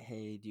 She's like,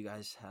 "Hey, do you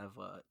guys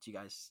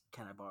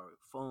can I borrow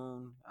a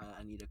phone?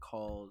 I need to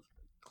call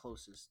the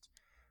closest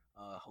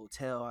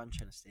hotel. I'm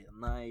trying to stay the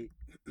night.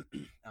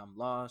 I'm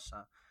lost.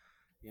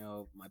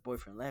 My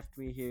boyfriend left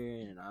me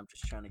here, and I'm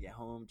just trying to get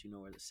home. Do you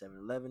know where the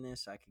 7-Eleven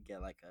is? So I could get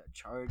like a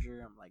charger."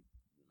 I'm like,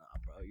 "Nah,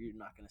 bro, you're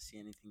not gonna see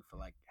anything for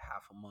like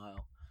half a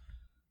mile."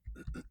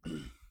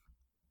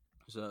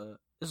 So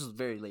this is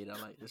very late at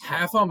night.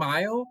 Half a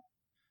mile?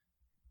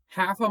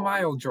 Half a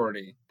mile,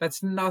 Jordy.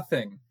 That's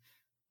nothing.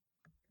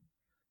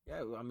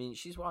 Yeah, I mean,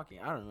 she's walking.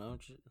 I don't know,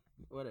 just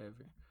whatever.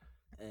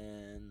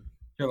 And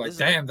You're like, this is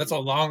damn, that's a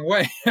long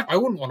way. I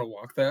wouldn't want to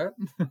walk that.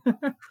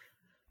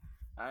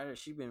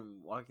 she been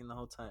walking the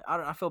whole time.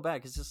 I feel bad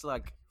because it's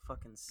like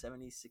fucking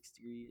 76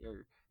 degrees,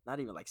 or not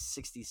even like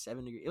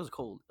 67 degrees. It was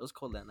cold. It was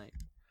cold that night.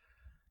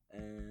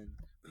 And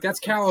That's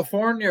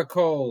California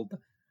cold.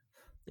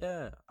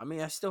 yeah, I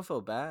mean, I still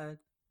feel bad.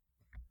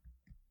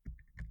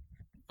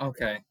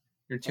 Okay,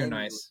 you're too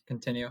Anyway. nice.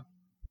 Continue.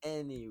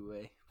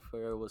 Anyway,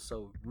 Farrah was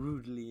so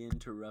rudely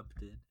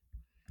interrupted.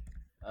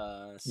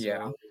 So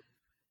Yeah.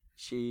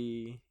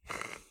 she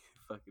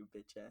fucking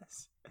bitch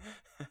ass.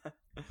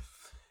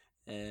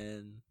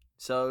 And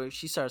so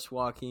she starts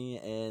walking,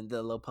 and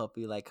the little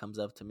puppy like comes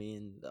up to me,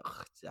 and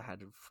I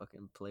had to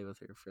fucking play with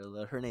her for a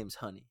little. Her name's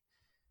Honey.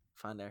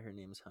 Find out her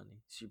name's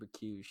Honey. Super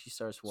cute. She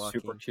starts walking.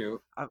 Super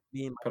cute.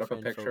 Me and my Put up a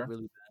friend picture. felt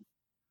really bad.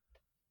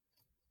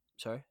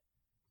 Sorry?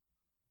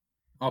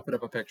 I'll put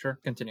up a picture.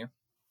 Continue.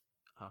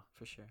 Oh,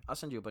 for sure. I'll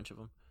send you a bunch of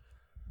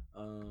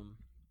them.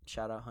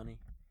 Shout out Honey.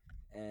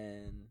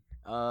 And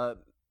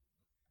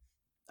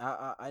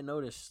I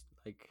noticed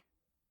like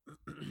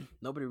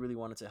nobody really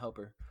wanted to help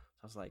her.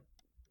 So I was like,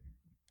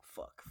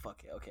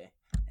 fuck it, okay.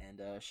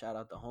 And shout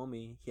out the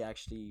homie. He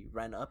actually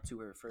ran up to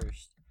her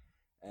first.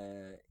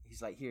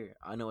 He's like, "Here,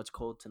 I know it's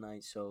cold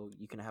tonight, so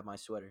you can have my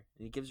sweater."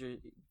 And he gives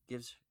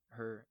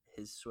her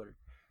his sweater.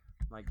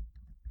 I'm like,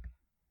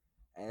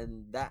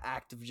 and that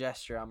act of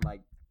gesture, I'm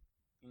like,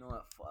 You know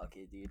what? Fuck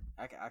it, dude.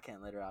 I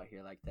can't let her out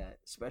here like that,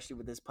 especially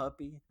with this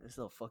puppy. This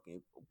little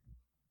fucking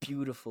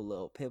beautiful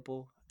little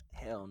pipple.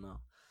 Hell no.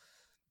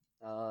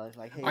 It's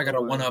like, hey, I don't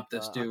gotta one worry. up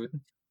this I dude.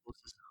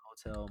 closest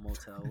hotel,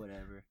 motel,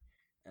 whatever.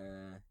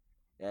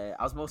 Yeah,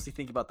 I was mostly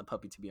thinking about the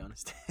puppy, to be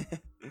honest.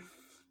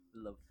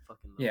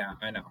 Fucking love Yeah, it.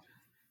 I know.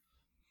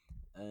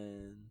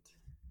 And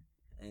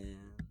and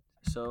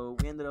so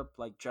we ended up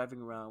like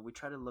driving around. We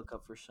tried to look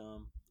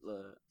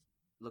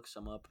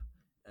some up.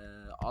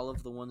 All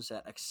of the ones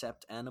that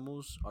accept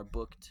animals are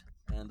booked,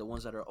 and the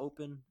ones that are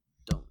open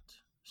don't.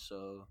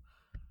 So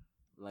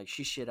like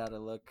she shit out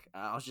of luck.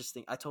 I was just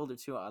I told her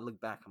too. I look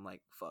back. I'm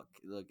like, fuck.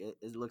 Look,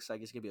 it looks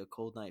like it's gonna be a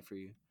cold night for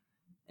you.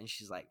 And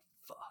she's like,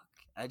 fuck.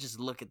 I just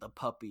look at the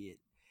puppy.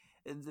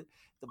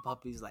 The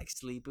puppy's like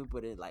sleeping,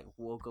 but it like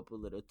woke up a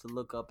little to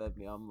look up at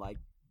me. I'm like,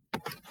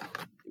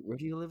 where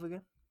do you live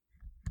again?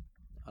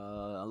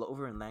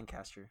 Over in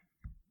Lancaster.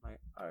 I'm like,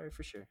 all right,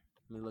 for sure.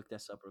 Let me look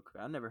this up real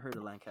quick. I've never heard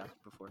of Lancaster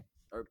before,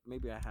 or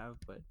maybe I have,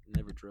 but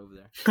never drove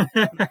there.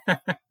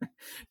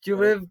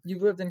 Right? You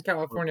lived in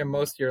California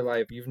most of your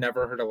life. You've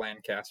never heard of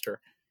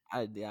Lancaster.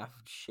 I have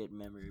shit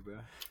memory,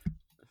 bro.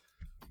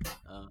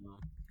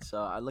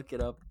 So I look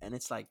it up, and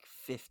it's like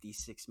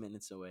 56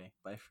 minutes away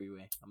by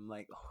freeway. I'm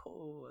like,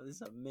 oh, this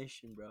is a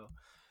mission, bro.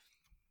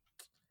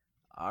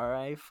 All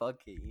right,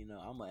 fuck it. You know,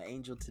 I'm an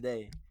angel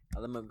today.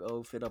 Let me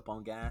go fit up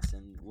on gas,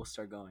 and we'll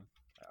start going.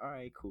 All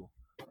right, cool.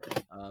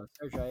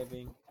 Start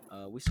driving.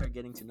 We start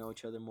getting to know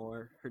each other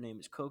more. Her name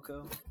is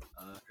Coco.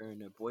 Her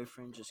and her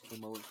boyfriend just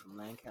came over from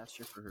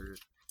Lancaster for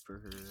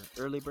her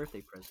early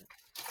birthday present.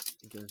 I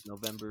think it was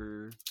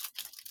November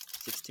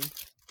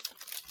 16th,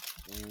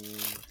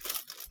 and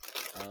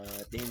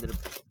they ended up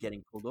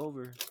getting pulled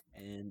over,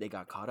 and they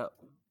got caught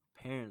up.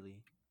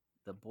 Apparently,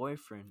 the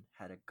boyfriend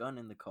had a gun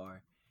in the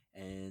car,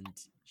 and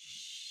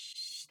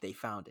they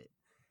found it.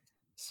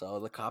 So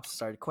the cops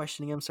started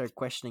questioning him, started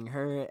questioning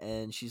her,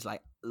 and she's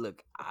like,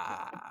 "Look,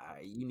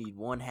 you need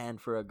one hand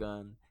for a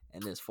gun,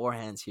 and there's four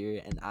hands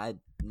here, and I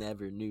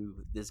never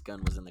knew this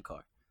gun was in the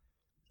car.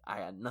 I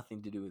had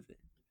nothing to do with it."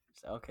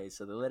 So okay,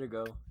 so they let her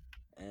go,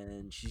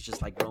 and she's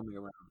just like roaming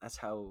around. That's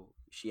how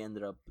she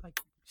ended up like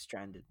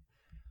stranded.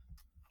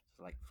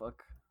 So, like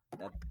fuck,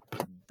 that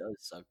does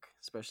suck,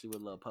 especially with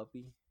a little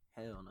puppy.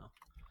 Hell no.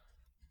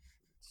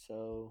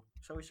 So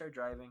we start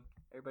driving.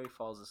 Everybody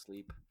falls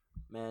asleep.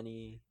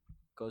 Manny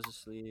goes to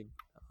sleep.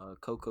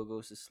 Coco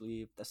goes to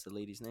sleep. That's the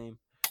lady's name.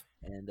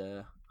 And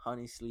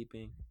Honey's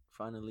sleeping.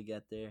 Finally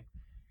get there,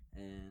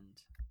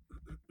 and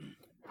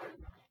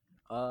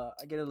I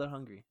get a little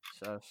hungry.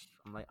 So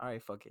I'm like, all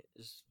right, fuck it.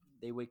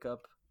 They wake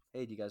up.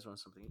 Hey, do you guys want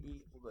something to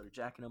eat? We'll go to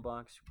Jack in the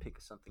Box. Pick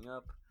something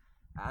up.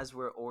 As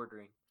we're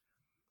ordering,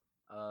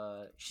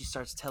 she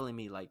starts telling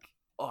me like,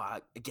 "Oh,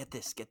 get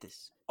this, get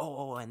this.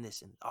 Oh, and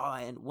this,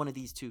 and one of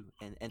these too,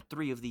 and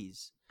three of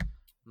these."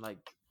 I'm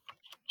like,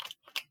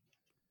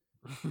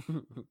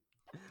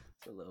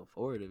 it's a little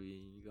forward of you.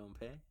 You gonna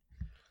pay?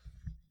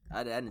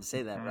 I didn't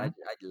say that, but I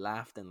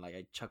laughed and like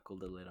I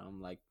chuckled a little.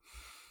 I'm like,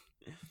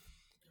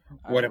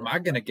 What am I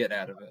gonna get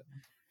out of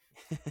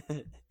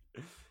it?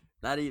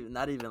 not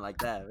even like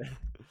that.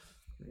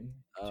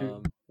 3,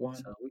 2, 1.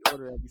 So we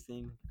order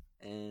everything,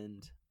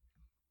 and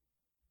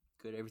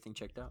good, everything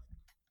checked out.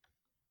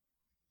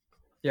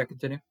 Yeah,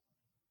 continue.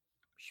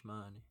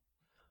 Shmoney.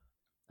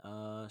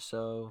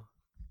 So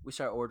we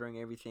start ordering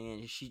everything,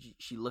 and she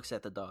looks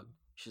at the dog.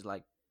 She's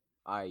like,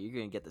 "All right, you're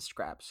gonna get the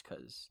scraps,"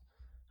 cause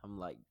I'm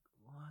like,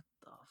 "What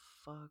the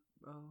fuck,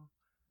 bro?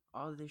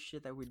 All this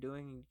shit that we're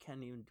doing, you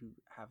can't even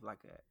have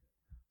like a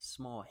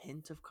small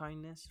hint of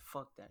kindness.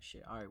 Fuck that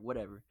shit. All right,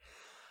 whatever."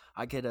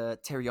 I get a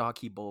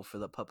teriyaki bowl for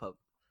the pup,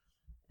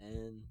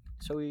 and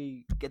so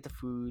we get the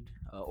food,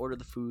 order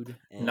the food,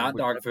 and Not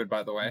dog food,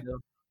 by the way.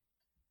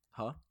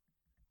 Huh?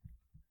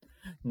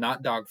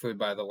 Not dog food,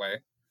 by the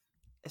way.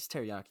 It's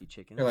teriyaki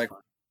chicken. You're It's like,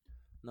 fine.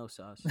 No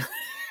sauce.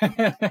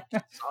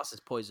 Sauce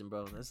is poison,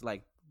 bro. That's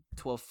like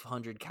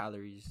 1,200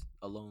 calories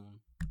alone.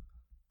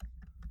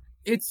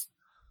 it's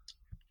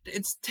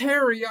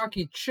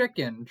teriyaki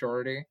chicken,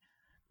 Jordy.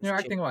 You're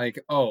acting like,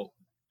 oh,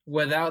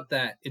 without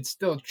that, it's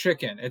still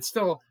chicken. It's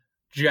still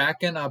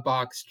Jack in a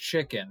Box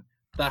chicken,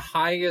 the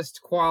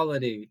highest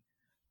quality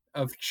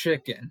of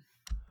chicken.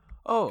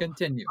 Oh,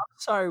 Continue. I'm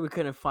sorry we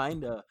couldn't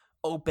find a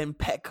open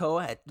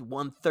Petco at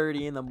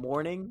 1:30 in the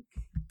morning.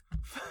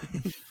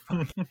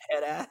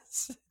 Head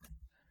ass.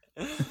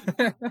 This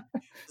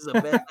is a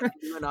bad thing to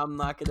do, and I'm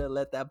not gonna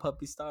let that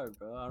puppy starve,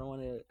 bro. I don't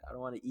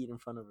want to eat in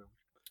front of him.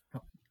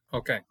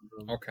 Okay.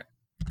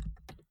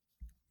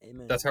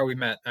 Amen. That's how we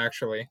met,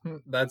 actually.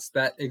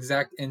 That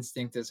exact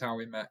instinct is how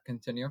we met.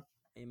 Continue.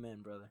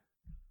 Amen, brother.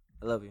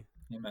 I love you.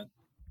 Amen.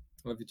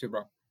 Love you too,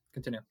 bro.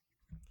 Continue.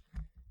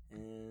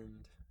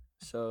 And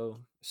so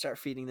start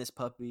feeding this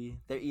puppy.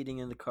 They're eating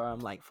in the car. I'm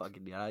like, fuck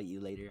it, dude, I'll eat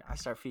you later. I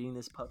start feeding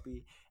this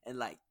puppy, and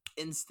like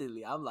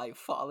instantly, I'm like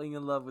falling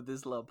in love with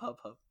this little pup.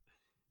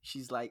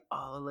 She's like,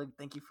 "Oh, look,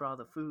 thank you for all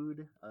the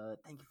food.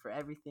 Thank you for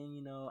everything.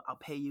 You know, I'll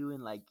pay you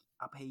in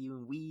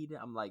weed."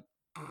 I'm like,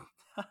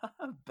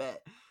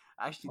 bet.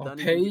 I actually I'll don't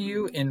pay even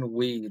you in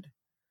weed.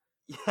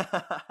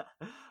 Yeah,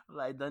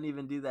 like don't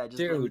even do that.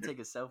 Just let me Dude, take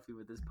a selfie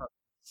with this puppy.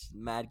 It's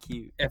mad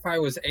cute. if I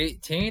was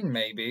 18,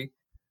 maybe.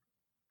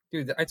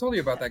 Dude, I told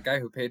you about that guy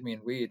who paid me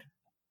in weed.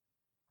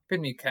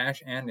 Paid me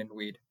cash and in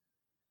weed.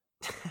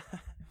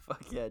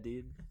 Fuck yeah,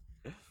 dude.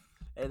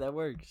 Hey, that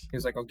works. He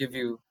was like, I'll give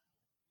you.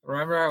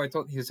 Remember how I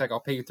told? He was like, I'll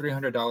pay you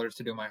 $300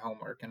 to do my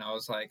homework, and I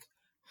was like,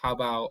 how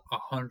about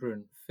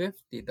 $150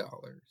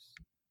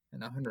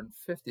 and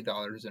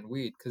 $150 in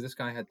weed? Because this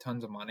guy had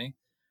tons of money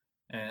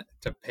and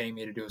to pay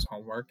me to do his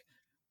homework,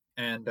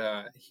 and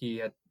he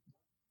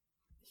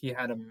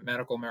had a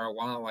medical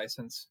marijuana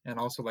license and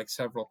also like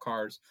several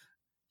cars.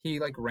 He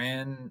like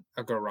ran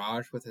a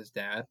garage with his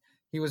dad.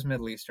 He was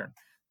Middle Eastern.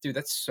 Dude,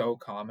 that's so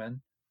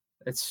common.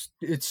 It's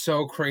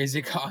so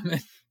crazy common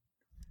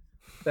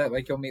that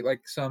like you'll meet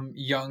like some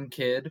young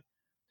kid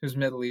who's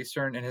Middle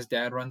Eastern and his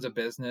dad runs a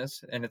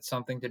business and it's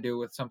something to do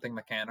with something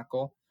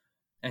mechanical.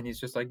 And he's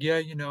just like,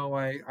 yeah,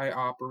 I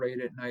operate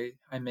it and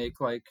I make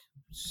like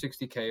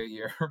 60K a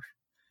year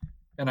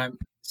and I'm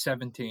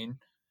 17.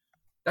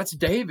 That's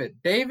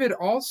David. David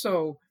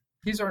also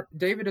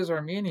David is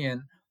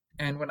Armenian,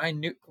 and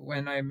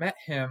when I met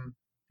him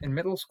in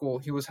middle school,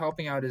 he was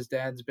helping out his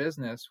dad's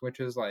business, which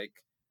is like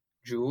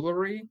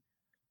jewelry,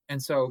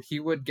 and so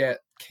he would get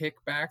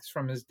kickbacks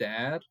from his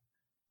dad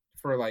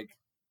for like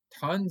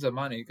tons of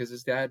money because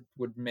his dad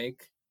would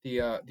make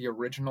the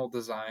original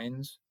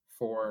designs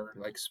for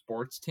like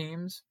sports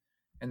teams,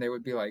 and they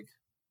would be like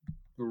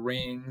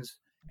rings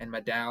and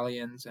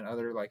medallions and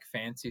other like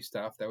fancy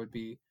stuff that would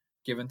be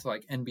given to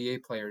like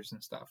NBA players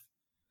and stuff.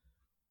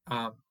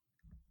 Um,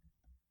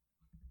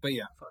 but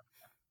yeah, Fuck.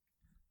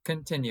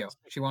 continue.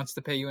 She wants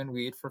to pay you in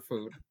weed for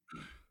food.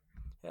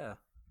 Yeah,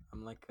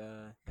 I'm like,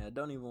 yeah,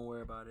 don't even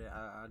worry about it.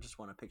 I just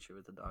want a picture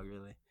with the dog,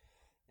 really.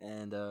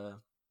 And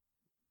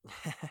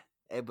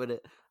hey,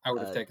 but I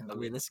would have taken I the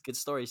mean, weed. it's a good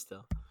story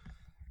still.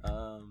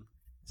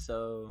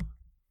 So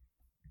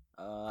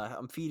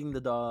I'm feeding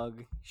the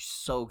dog. She's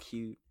so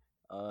cute.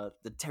 The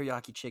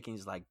teriyaki chicken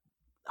is like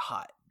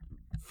hot,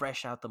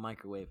 fresh out the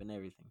microwave and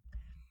everything.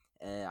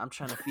 And I'm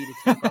trying to feed it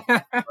to the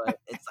puppy, but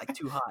it's like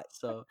too hot.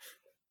 So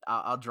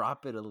I'll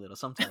drop it a little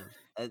sometimes.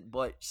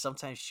 But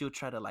sometimes she'll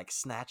try to like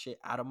snatch it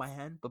out of my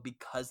hand. But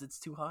because it's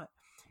too hot,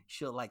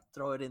 she'll like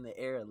throw it in the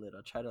air a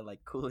little, try to like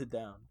cool it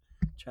down,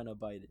 trying to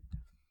bite it.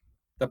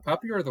 The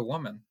puppy or the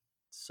woman?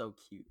 So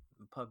cute,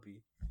 the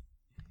puppy.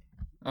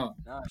 Oh,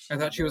 No, I she's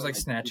thought she was more like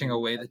like snatching eating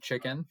away the the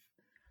chicken.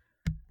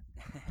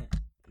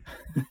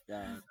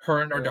 yeah,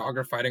 Her and our but dog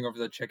are fighting over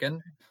the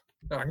chicken.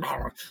 They're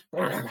like,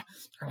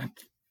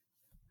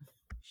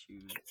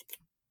 shoot.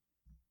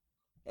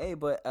 Hey,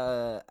 but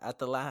at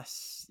the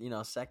last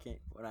second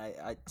when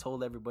I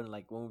told everybody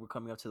like when we were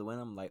coming up to the win,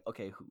 I'm like,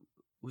 okay,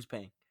 who's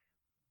paying?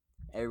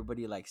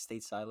 Everybody like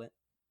stayed silent,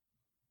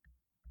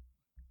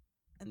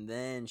 and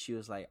then she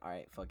was like, all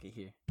right, fuck it,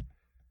 here.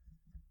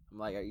 I'm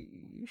like, are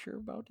you sure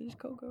about this,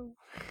 Coco?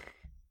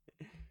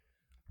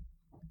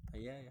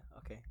 Yeah,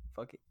 okay,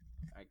 fuck it.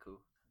 All right,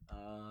 cool.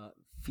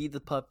 Feed the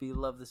puppy,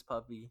 love this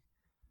puppy.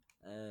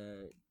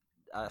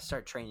 I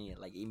start training it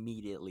like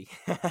immediately,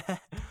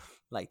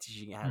 like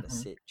teaching it how to mm-hmm.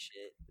 sit,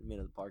 shit, in the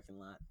middle of the parking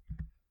lot.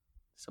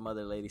 Some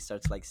other lady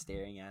starts like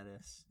staring at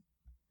us.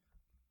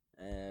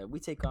 We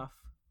take off.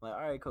 I'm like,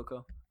 all right,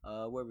 Coco.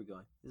 Where are we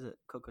going?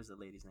 Coco's the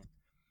lady's name,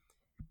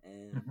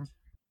 and Mm-hmm.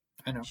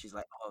 I know. she's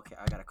like, oh, okay,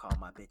 I gotta call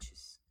my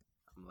bitches.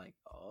 I'm like,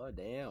 oh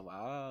damn,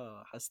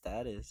 wow, her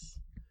status.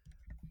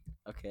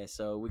 Okay,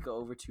 so we go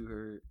over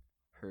to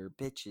her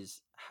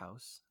bitch's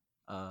house.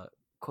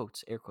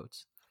 Quotes, air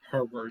quotes.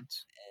 Her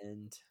words.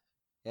 And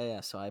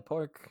yeah. So I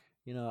park.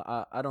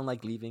 I don't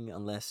like leaving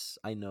unless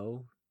I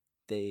know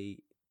the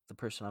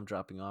person I'm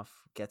dropping off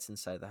gets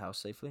inside the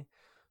house safely.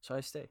 So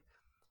I stay.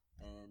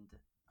 And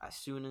as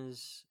soon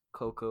as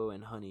Coco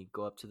and Honey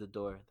go up to the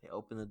door, they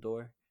open the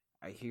door.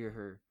 I hear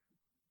her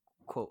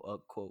quote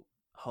unquote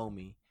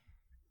homie.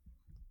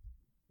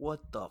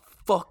 What the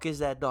fuck is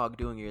that dog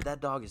doing here?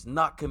 That dog is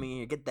not coming in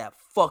here. Get that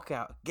fuck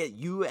out. Get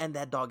you and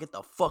that dog. Get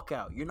the fuck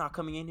out. You're not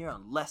coming in here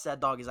unless that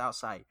dog is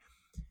outside.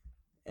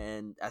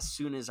 And as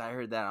soon as I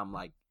heard that, I'm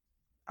like,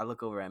 I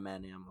look over at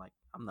Manny. I'm like,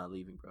 I'm not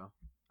leaving, bro.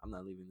 I'm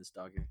not leaving this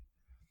dog here.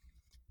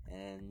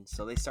 And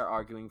so they start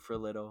arguing for a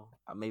little,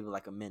 maybe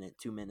like a minute,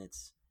 2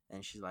 minutes.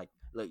 And she's like,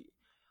 look,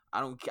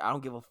 I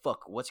don't give a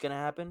fuck what's gonna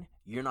happen.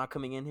 You're not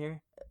coming in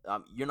here.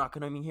 You're not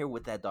coming in here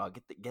with that dog.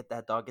 Get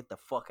that dog. Get the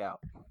fuck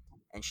out.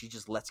 And she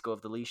just lets go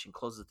of the leash and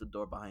closes the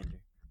door behind her.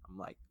 I'm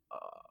like,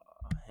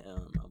 oh,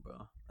 hell no,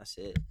 bro. That's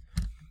it.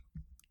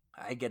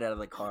 I get out of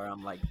the car.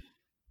 I'm like,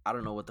 I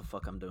don't know what the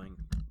fuck I'm doing,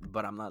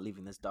 but I'm not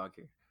leaving this dog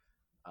here.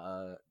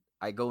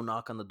 I go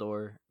knock on the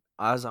door.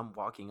 As I'm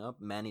walking up,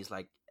 Manny's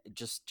like,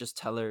 just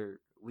tell her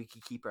we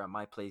can keep her at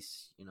my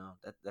place.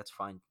 That's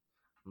fine.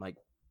 I'm like,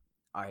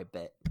 all right,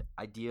 bet.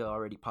 Idea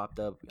already popped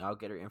up. I'll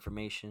get her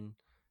information.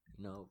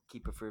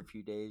 Keep her for a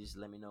few days.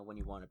 Let me know when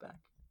you want it back.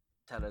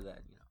 Tell her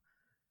that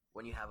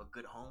when you have a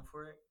good home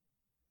for it,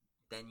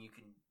 then you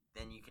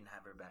can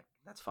have her back.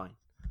 That's fine.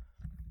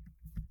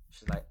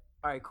 She's like,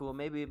 all right, cool.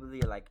 Maybe it'll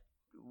be like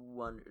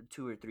 1,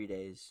 2, or 3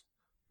 days.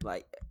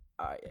 Like,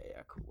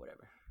 Yeah, cool,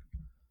 whatever.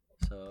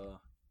 So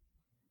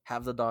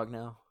have the dog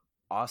now.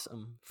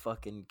 Awesome,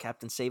 fucking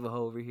Captain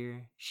Save-A-Ho over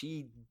here.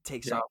 She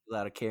takes Yeah. off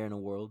without a care in the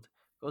world.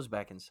 Goes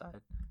back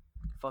inside.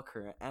 Fuck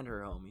her and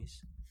her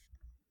homies.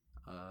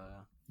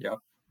 Uh, Yeah.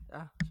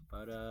 yeah,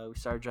 but we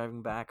started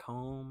driving back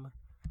home.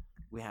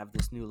 We have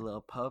this new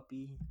little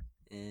puppy,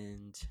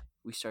 and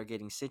we start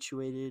getting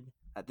situated.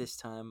 At this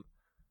time,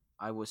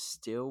 I was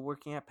still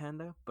working at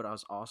Panda, but I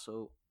was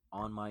also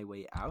on my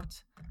way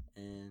out,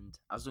 and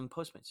I was doing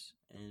Postmates.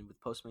 And with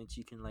Postmates,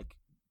 you can like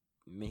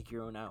make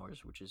your own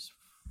hours, which is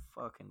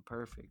fucking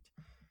perfect.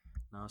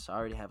 Now, so I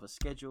already have a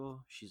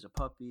schedule. She's a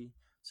puppy,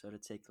 so it'll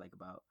take like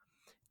about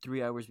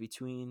 3 hours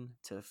between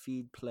to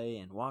feed, play,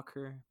 and walk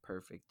her.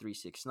 Perfect.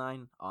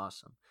 369.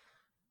 Awesome.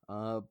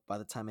 By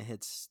the time it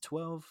hits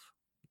 12,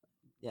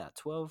 yeah,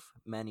 12,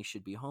 Manny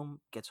should be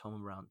home. Gets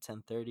home around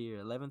 10:30 or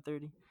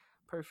 11:30.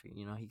 Perfect.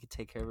 You know, he could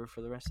take care of her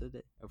for the rest of the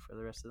day or for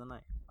the rest of the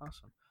night.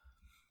 Awesome.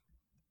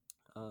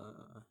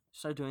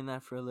 Start doing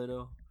that for a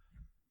little,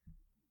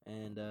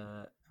 and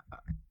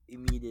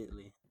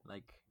immediately,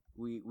 like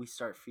we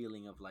start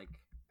feeling of like,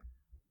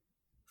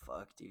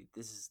 fuck, dude,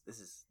 this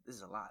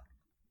is a lot.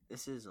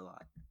 This is a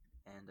lot,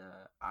 and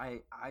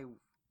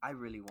I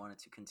really wanted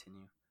to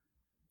continue.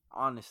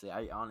 Honestly,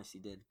 I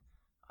honestly did.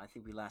 I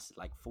think we lasted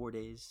like 4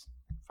 days,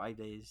 5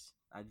 days,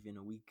 not even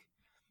a week,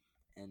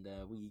 and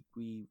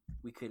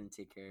we couldn't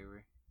take care of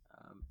her.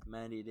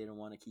 Mandy didn't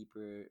want to keep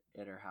her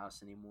at her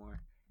house anymore.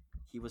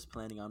 He was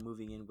planning on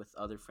moving in with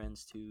other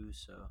friends too,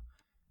 so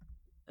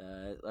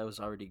that was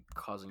already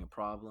causing a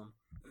problem.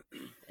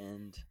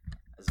 And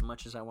as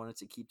much as I wanted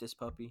to keep this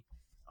puppy,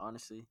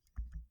 honestly,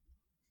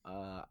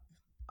 uh,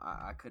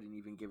 I couldn't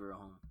even give her a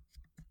home.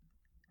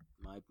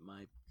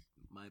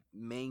 My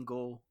main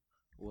goal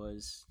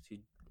was to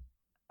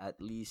at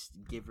least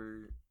give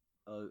her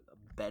a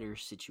better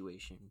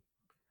situation.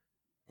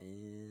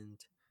 And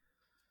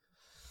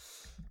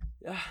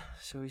yeah,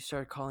 so we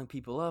started calling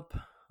people up,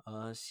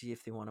 see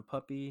if they want a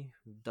puppy,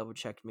 double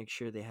check, make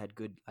sure they had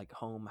good like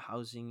home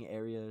housing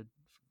area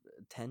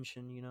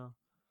attention, you know,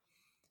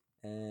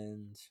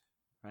 and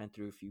ran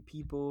through a few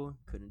people,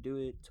 couldn't do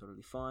it,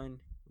 totally fine.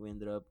 We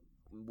ended up,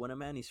 one of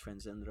Manny's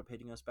friends ended up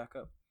hitting us back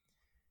up,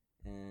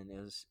 and it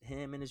was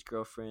him and his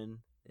girlfriend.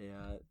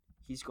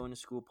 He's going to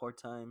school part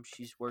time,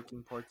 she's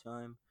working part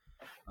time.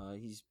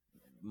 He's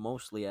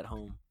mostly at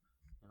home,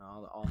 you know,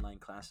 all the online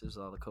classes,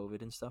 all the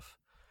COVID and stuff.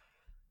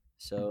 Mhm.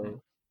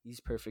 So he's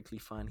perfectly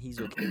fine. He's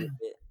okay with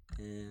it,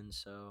 and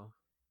so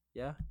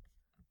yeah,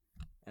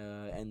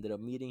 ended up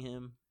meeting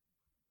him.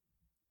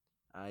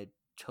 I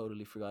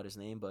totally forgot his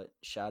name, but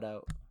shout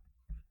out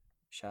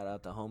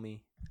the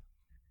homie.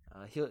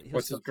 He'll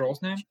What's still his take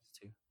girl's name? pictures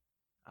too.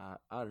 I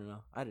don't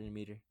know. I didn't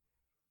meet her.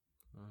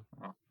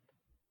 Uh, Oh.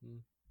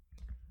 mm,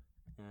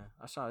 yeah,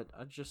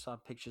 I just saw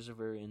pictures of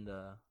her in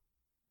the.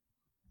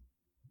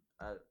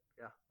 Uh,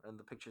 yeah, and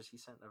the pictures he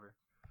sent of her.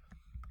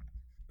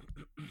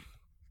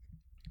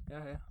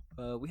 Yeah,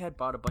 yeah. We had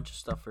bought a bunch of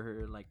stuff for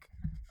her, like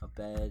a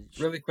bed.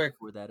 She Really quick,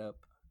 tore that up.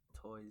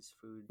 Toys,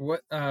 food.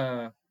 what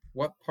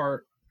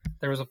part?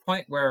 There was a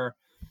point where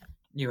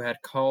you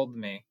had called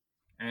me,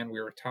 and we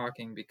were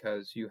talking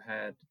because you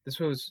had. This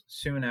was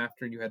soon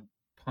after you had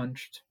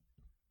punched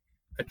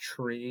a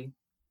tree,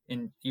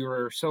 and you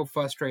were so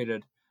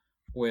frustrated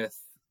with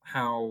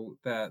how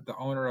the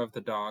owner of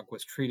the dog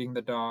was treating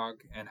the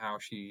dog and how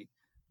she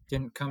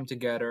didn't come to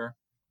get her.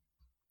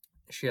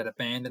 She had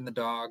abandoned the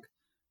dog,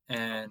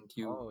 and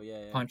you Oh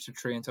yeah, yeah, punched a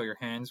tree until your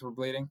hands were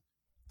bleeding.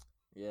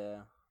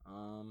 yeah.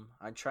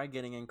 I tried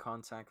getting in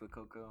contact with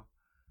Coco.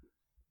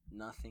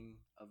 Nothing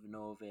of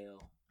no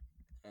avail.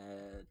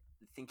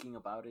 Thinking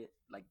about it,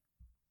 like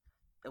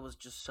it was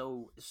just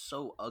so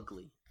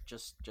ugly.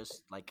 Just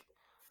like,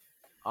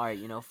 all right,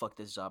 you know, fuck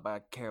this job. I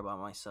care about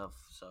myself.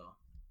 So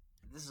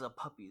this is a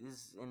puppy. This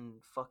is in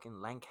fucking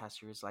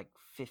Lancaster. It's like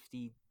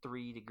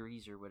 53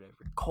 degrees or whatever.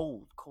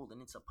 Cold,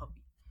 and it's a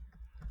puppy.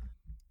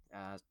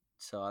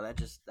 So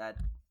that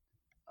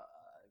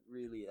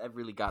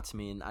really got to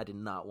me, and I did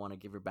not want to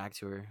give her back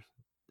to her,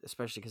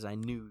 especially because I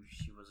knew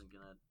she wasn't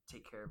gonna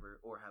take care of her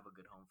or have a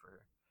good home for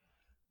her.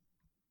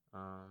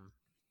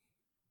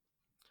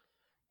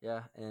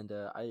 Yeah, and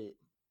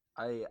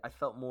I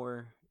felt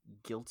more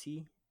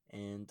guilty,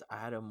 and I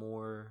had a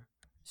more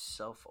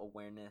self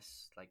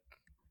awareness like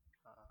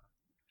uh,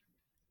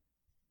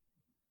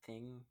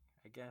 thing,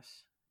 I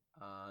guess.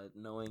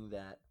 Knowing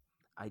that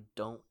I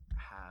don't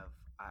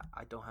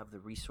I don't have the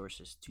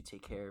resources to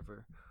take care of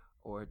her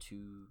or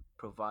to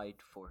provide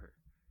for her,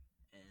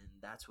 and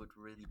that's what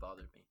really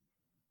bothered me.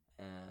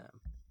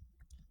 Um,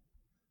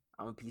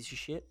 I'm a piece of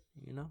shit,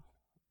 you know.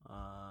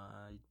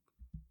 Uh,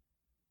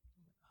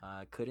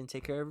 I couldn't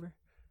take care of her.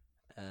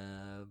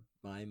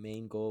 My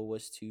main goal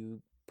was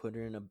to put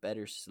her in a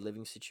better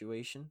living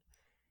situation,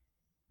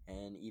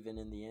 and even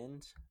in the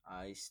end,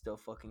 I still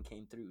fucking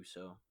came through.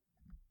 So,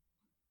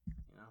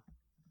 you know,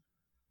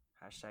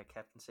 hashtag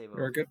Captain You're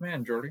Savo. a good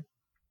man, Jordy.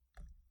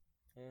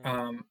 Yeah,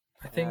 I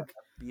I think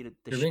beat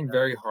the you're shit being out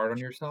very hard of on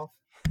yourself.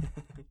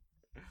 the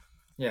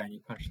Yeah,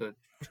 you punched the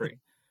tree.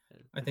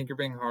 I think you're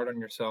being hard on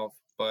yourself,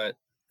 but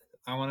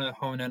I want to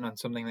hone in on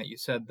something that you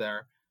said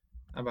there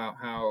about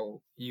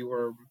how you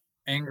were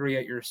angry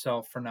at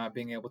yourself for not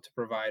being able to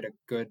provide a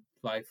good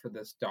life for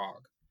this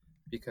dog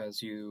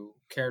because you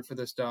cared for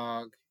this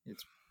dog.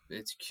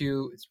 It's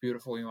cute, it's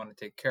beautiful, you want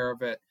to take care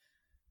of it,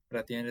 but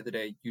at the end of the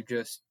day, you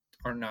just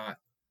are not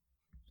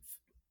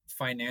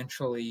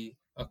financially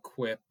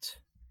equipped,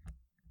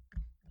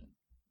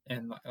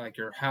 and like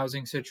your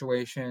housing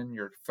situation,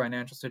 your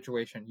financial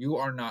situation, you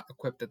are not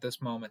equipped at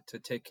this moment to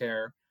take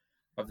care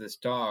of this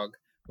dog,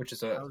 which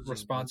is a Housing, what?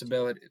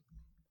 responsibility.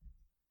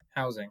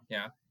 Housing,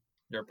 yeah.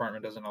 Your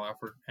apartment doesn't allow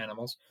for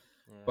animals,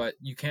 Yeah. but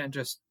you can't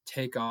just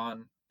take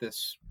on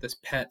this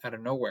pet out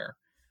of nowhere,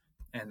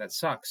 and that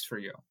sucks for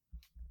you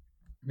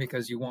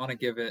because you want to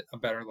give it a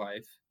better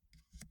life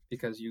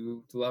because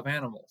you love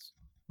animals.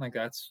 Like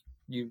that's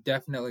you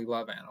definitely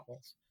love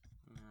animals.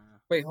 Yeah.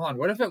 Wait, hold on.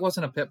 What if it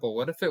wasn't a pit bull?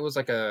 What if it was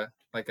like a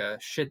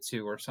Shih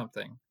Tzu or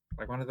something,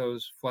 like one of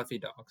those fluffy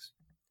dogs?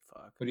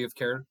 Fuck. Would you have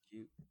cared?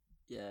 Cute.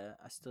 Yeah,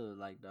 I still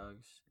like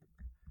dogs.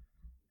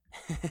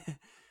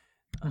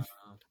 um,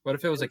 What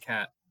if it it was a was,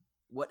 cat?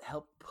 what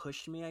helped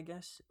push me, I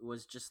guess,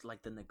 was just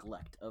like the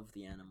neglect of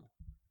the animal,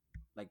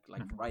 like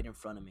Mhm. right in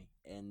front of me,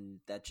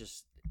 and that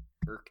just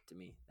irked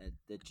me.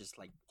 That just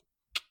like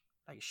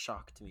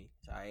shocked me.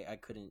 So I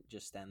couldn't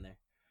just stand there.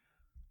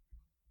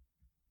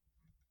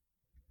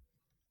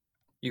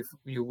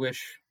 You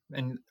wish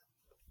and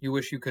you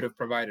wish you could have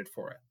provided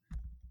for it.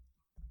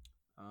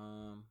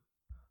 Um,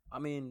 I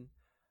mean,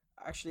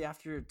 actually,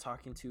 after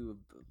talking to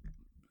a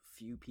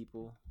few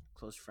people,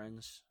 close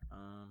friends,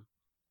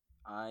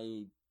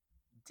 I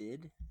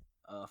did.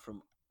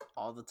 From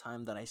all the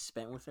time that I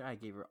spent with her, I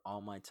gave her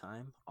all my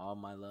time, all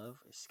my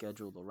love. I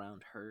scheduled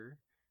around her.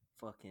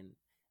 Fucking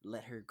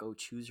let her go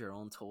choose her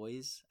own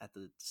toys at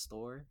the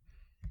store.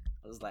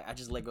 I was like, I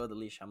just let go of the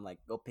leash. I'm like,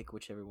 go pick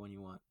whichever one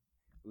you want.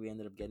 We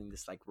ended up getting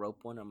this like rope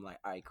one. I'm like,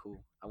 all right,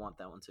 cool. I want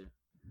that one too.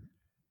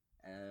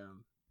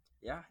 Um,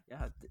 yeah.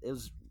 It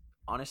was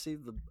honestly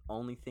the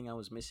only thing I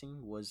was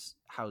missing was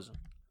housing,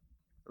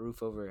 a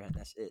roof over her head.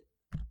 That's it.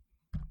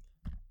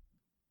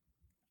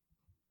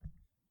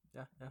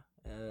 Yeah.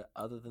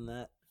 Other than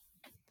that,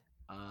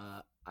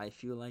 I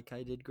feel like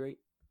I did great.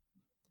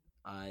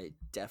 I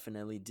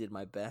definitely did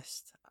my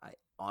best. I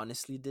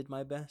honestly did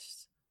my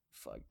best.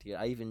 Fuck, dude.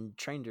 I even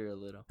trained her a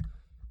little.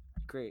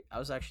 Great. I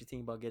was actually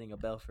thinking about getting a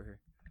bell for her.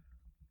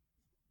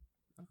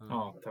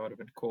 Oh, that would have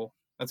been cool.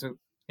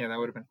 Yeah, that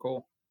would have been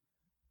cool.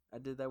 I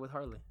did that with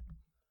Harley.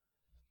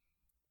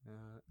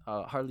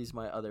 Harley's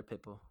my other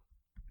pit bull.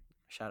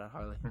 Shout out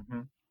Harley.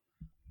 Hmm.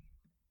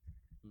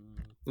 Mm,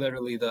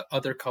 Literally the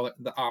other color,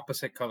 the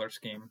opposite color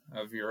scheme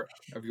of your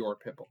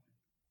pit bull.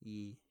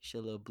 she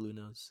a little blue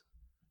nose.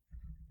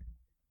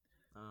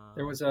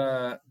 There Um, was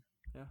a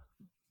yeah.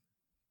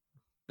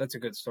 That's a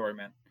good story,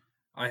 man.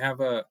 I have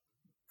a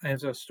I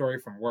have a story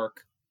from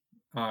work.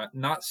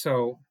 Not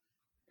so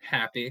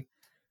happy.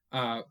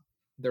 Uh,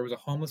 there was a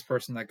homeless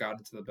person that got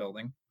into the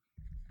building,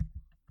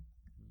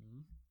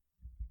 Mm,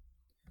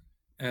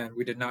 and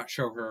we did not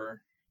show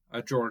her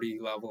a Geordie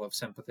level of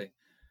sympathy.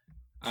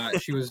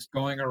 She was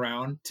going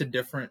around to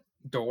different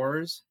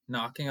doors,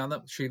 knocking on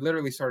them. She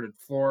literally started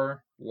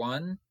floor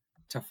 1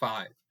 to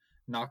 5,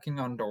 knocking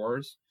on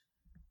doors,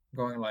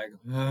 going like,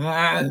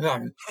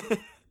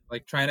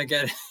 like trying to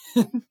get.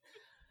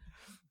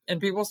 And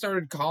people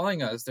started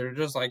calling us. They're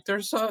just like,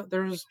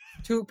 there's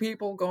two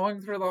people going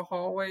through the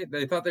hallway.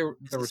 They thought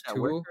is there was this at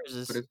work two, or is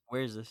but this?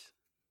 Where is this?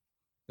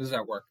 this is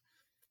at work.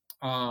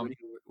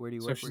 Where do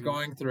you So work? Where she's do you work?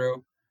 going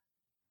through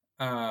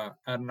at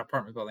an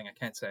apartment building. I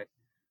can't say.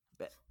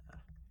 Bet.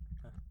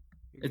 Uh,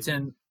 you're It's good.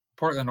 in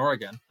Portland,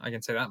 Oregon. I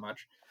can say that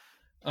much.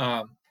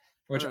 I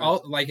Which know.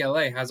 all like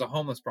LA has a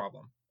homeless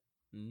problem.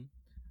 Mm,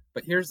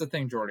 But here's the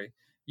thing, Jordy.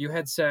 You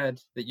had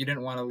said that you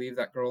didn't want to leave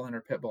that girl and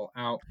her pit bull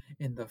out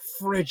in the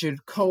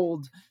frigid,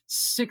 cold,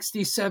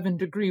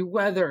 67-degree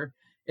weather.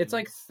 It's mm.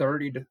 like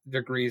 30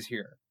 degrees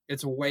here.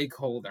 It's way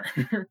colder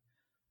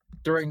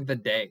during the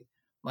day.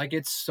 Like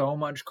it's so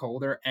much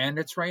colder and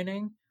it's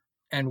raining.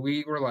 And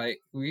we were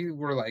like,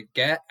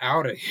 get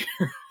out of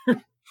here.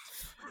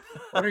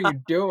 What are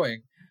you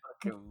doing?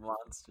 Fucking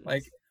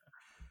Like monsters.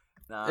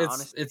 Nah,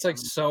 honestly, it's like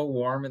so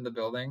warm in the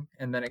building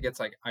and then it gets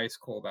like ice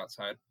cold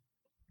outside.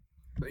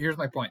 But here's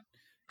my point.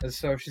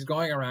 So she's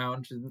going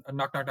around, she's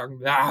knock, knock, knock,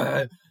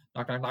 knock,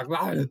 knock, knock,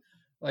 knock,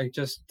 like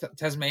just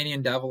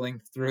Tasmanian deviling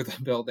through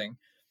the building.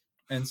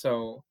 And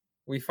so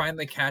we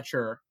finally catch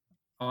her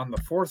on the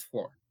fourth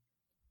floor.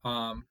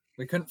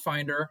 We couldn't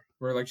find her.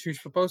 We're like,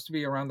 she's supposed to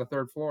be around the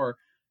third floor.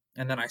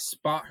 And then I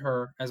spot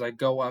her as I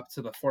go up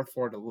to the fourth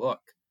floor to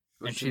look.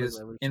 what And she look she's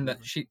like? What she in the, look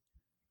like?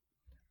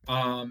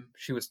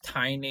 she was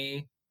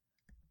tiny.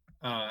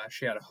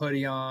 She had a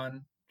hoodie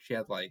on. She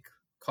had like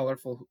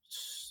colorful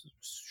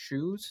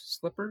shoes,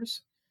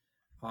 slippers,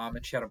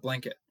 and she had a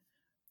blanket.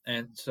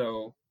 And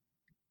so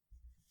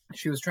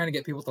she was trying to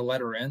get people to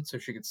let her in so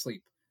she could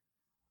sleep.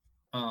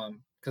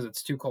 Because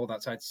it's too cold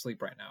outside to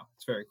sleep right now.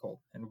 It's very cold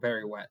and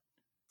very wet.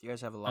 Do you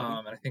guys have a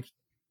lobby? And I think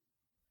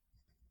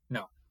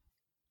no,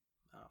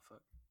 Oh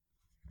fuck.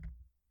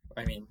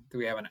 I mean,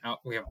 we have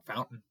a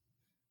fountain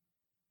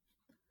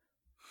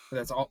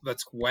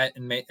that's wet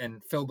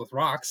and filled with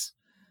rocks.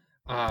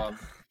 Um,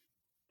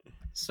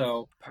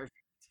 so Perfect.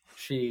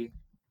 she,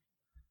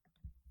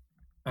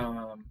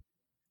 um,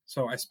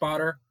 so I spot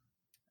her,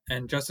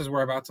 and just as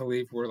we're about to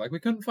leave, we're like, we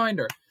couldn't find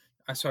her.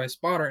 So I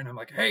spot her, and I'm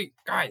like, hey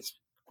guys,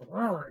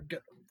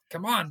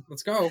 come on,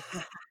 let's go.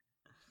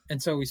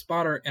 And so we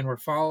spot her, and we're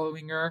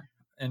following her,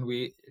 and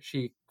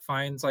she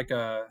finds like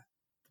a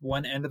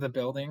one end of the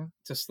building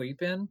to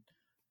sleep in,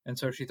 and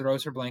so she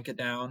throws her blanket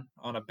down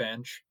on a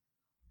bench,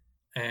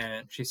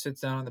 and she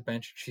sits down on the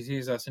bench. She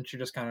sees us, and she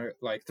just kind of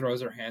like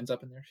throws her hands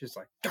up in there. She's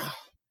like, "Gah!"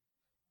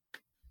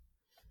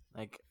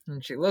 Like,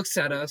 And she looks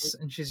at us,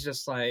 and she's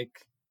just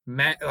like,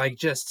 like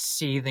just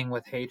seething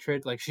with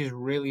hatred. Like she's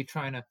really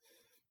trying to,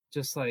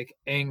 just like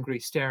angry,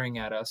 staring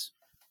at us.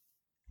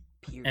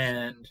 piercing.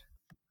 And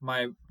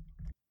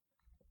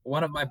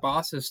one of my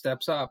bosses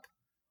steps up.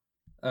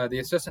 The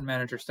assistant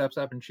manager steps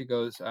up, and she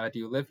goes, "Do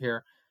you live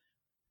here?"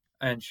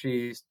 And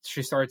she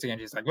starts again.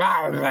 She's like,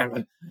 "Blah, blah,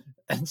 blah."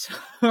 And so,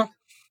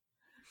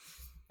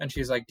 and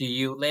she's like, "Do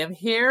you live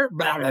here?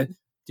 Blah, blah.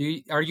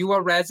 Are you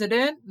a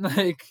resident?"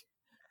 Like,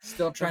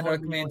 still trying to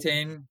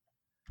maintain.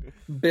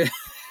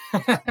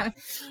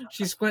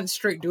 She squints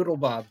straight doodle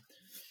bob.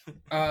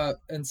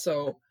 And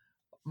so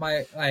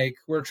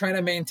we're trying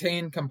to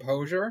maintain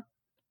composure,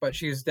 but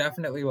she's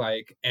definitely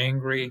like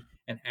angry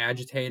and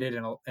agitated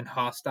and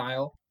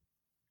hostile.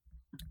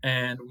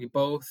 And we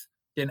both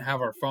didn't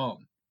have our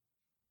phone.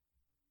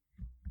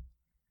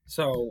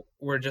 So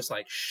we're just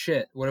like,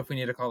 shit, what if we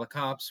need to call the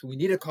cops? We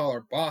need to call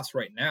our boss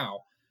right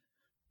now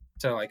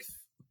to like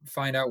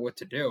find out what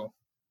to do.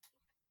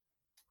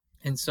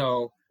 And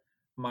so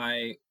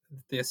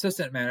the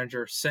assistant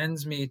manager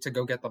sends me to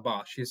go get the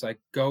boss. She's like,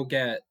 go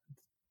get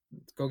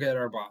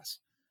our boss.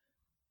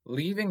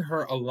 Leaving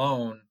her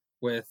alone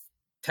with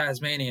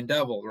Tasmanian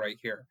Devil right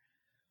here.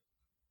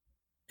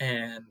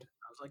 And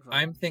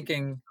I'm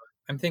thinking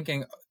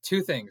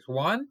two things.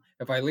 One,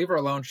 if I leave her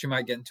alone, she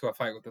might get into a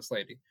fight with this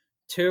lady.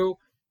 Two,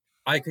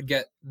 I could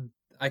go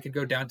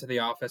down to the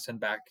office and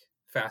back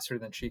faster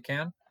than she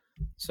can.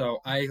 So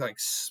I like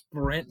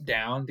sprint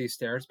down these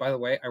stairs. By the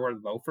way, I wear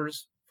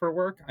loafers for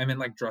work. I'm in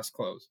like dress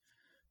clothes.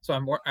 So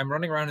I'm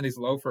running around in these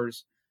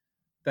loafers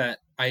that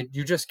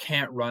you just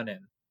can't run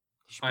in.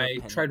 I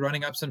tried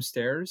running up some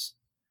stairs,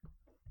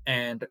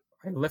 and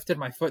I lifted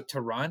my foot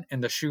to run,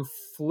 and the shoe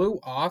flew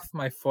off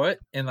my foot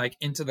and like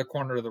into the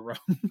corner of the room.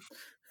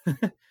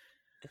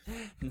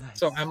 Nice.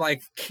 So I'm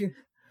like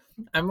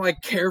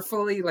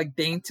carefully, like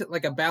dainty,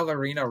 like a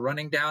ballerina,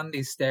 running down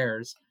these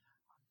stairs,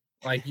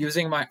 like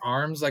using my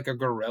arms like a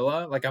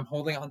gorilla, like I'm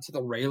holding onto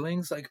the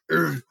railings, like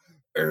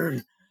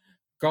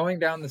going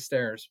down the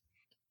stairs.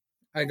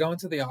 I go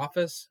into the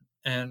office,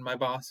 and my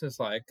boss is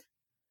like,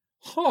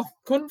 "Oh,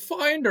 couldn't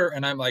find her,"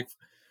 and I'm like,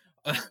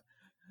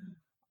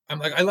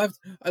 I left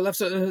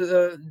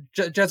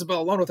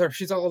Jezebel alone with her.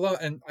 She's all alone,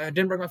 and I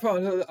didn't bring my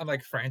phone. I'm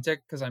like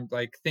frantic because I'm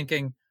like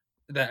thinking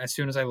that as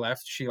soon as I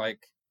left, she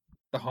like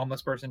the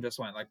homeless person just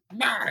went like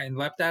bah! And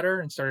leapt at her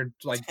and started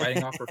like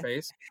biting off her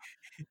face.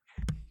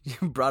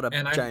 You brought a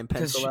giant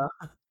pencil out.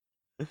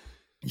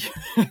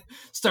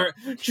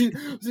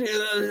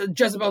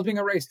 Jezebel's being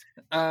erased.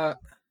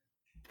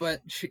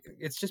 But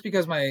it's just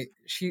because my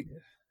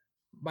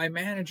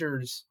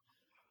managers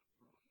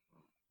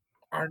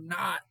are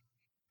not.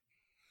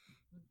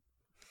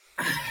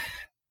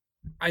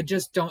 I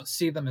just don't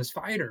see them as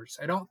fighters.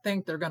 I don't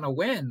think they're gonna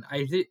win.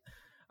 I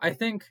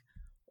think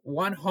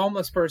one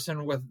homeless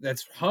person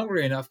that's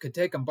hungry enough could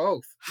take them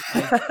both.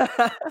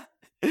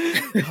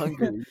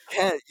 Hungry.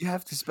 You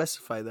have to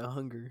specify the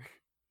hunger.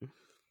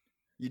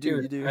 You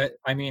do. Dude, you do.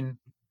 I mean,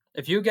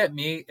 if you get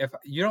me, if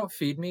you don't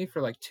feed me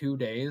for like 2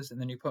 days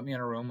and then you put me in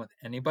a room with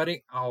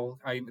anybody,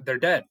 they're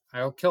dead.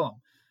 I'll kill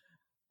them.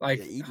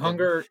 Like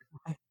hunger,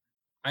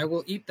 I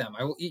will eat them.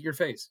 I will eat your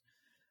face.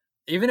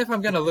 Even if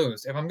I'm gonna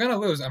lose. If I'm gonna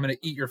lose, I'm gonna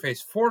eat your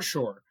face for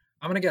sure.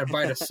 I'm gonna get a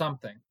bite of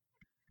something.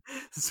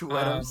 That's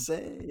what I'm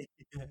saying.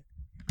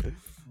 I'm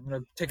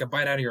gonna take a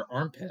bite out of your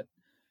armpit.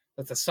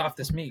 That's the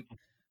softest meat.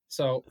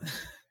 So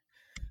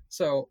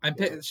so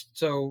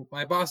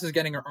my boss is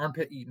getting her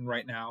armpit eaten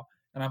right now,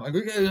 and I'm like,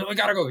 we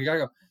gotta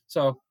go.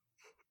 So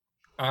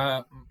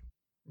my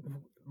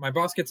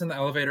boss gets in the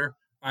elevator.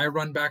 I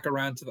run back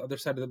around to the other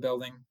side of the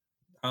building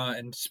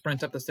and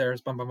sprint up the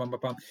stairs. Bum, bum, bum, bum,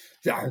 bum.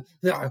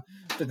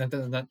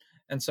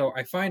 And so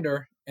I find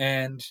her,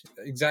 and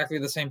exactly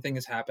the same thing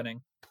is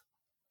happening.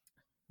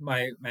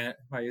 The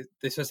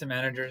assistant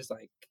manager is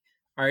like,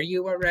 "Are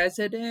you a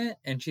resident?"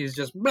 And she's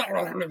just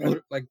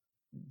like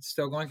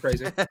still going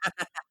crazy.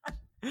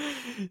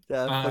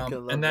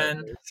 And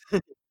then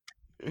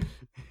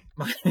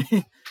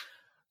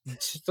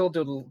still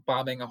doodle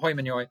bobbing, ahoy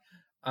manyoy.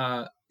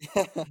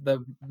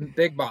 The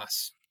big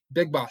boss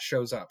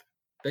shows up.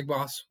 Big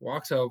boss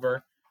walks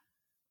over,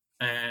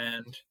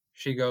 and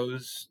she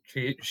goes,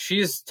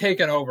 she's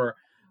taken over.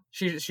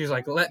 She's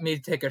like, "Let me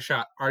take a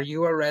shot. Are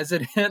you a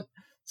resident?"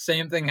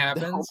 Same thing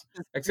happens,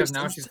 except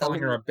now she's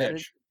calling her a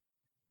bitch.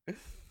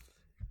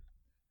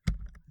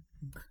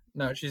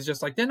 No, she's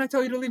just like, didn't I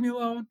tell you to leave me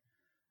alone?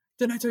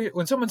 Didn't I tell you?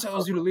 When someone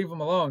tells you to leave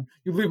them alone,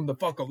 you leave them the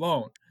fuck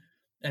alone.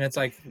 And it's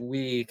like,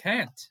 we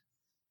can't.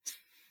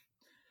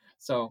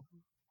 So,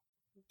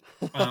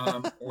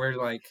 we're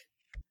like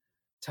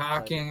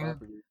talking,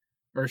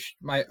 or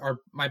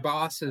my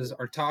bosses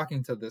are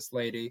talking to this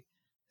lady,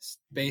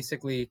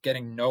 basically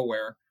getting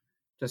nowhere,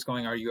 just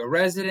going, "Are you a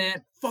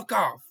resident? Fuck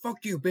off!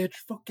 Fuck you, bitch!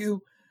 Fuck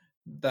you!"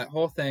 That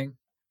whole thing.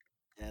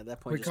 Yeah, at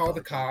that point, We call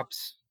the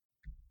cops.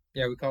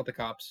 Yeah, we called the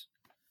cops,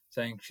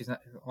 saying she's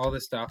not all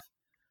this stuff.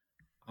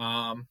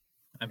 I'm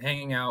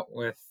hanging out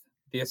with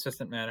the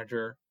assistant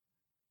manager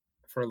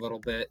for a little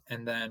bit,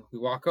 and then we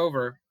walk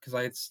over because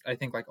I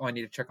think like, oh, I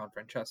need to check on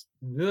Francesca.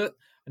 I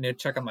need to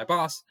check on my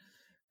boss.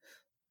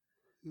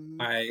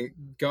 I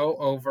go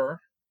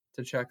over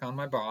to check on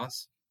my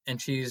boss, and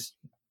she's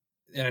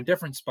in a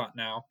different spot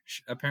now.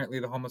 Apparently,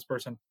 the homeless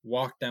person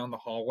walked down the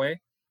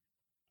hallway,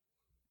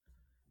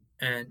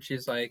 and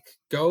she's like,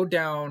 "Go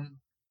down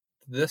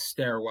this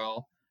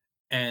stairwell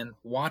and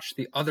watch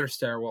the other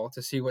stairwell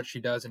to see what she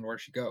does and where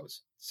she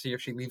goes. See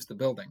if she leaves the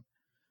building."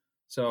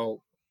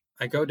 So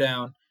I go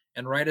down,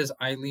 and right as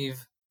I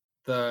leave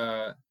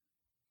the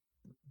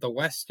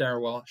west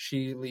stairwell,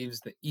 she leaves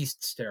the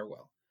east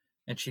stairwell,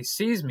 and she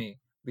sees me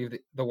leave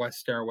the west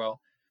stairwell,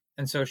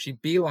 and so she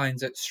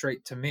beelines it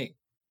straight to me,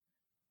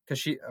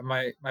 because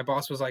my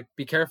boss was like,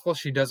 "Be careful,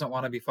 she doesn't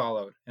want to be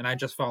followed," and I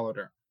just followed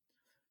her.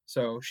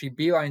 So she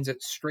beelines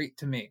it straight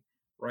to me,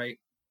 right,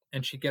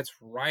 and she gets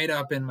right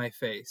up in my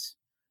face.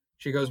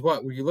 She goes,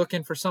 "What? Were you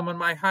looking for someone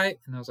my height?"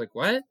 And I was like,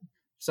 "What?"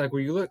 She's like, Are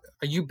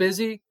you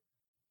busy?"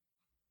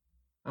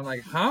 I'm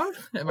like, "Huh?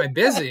 Am I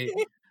busy?"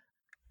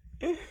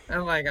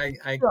 I'm like,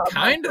 I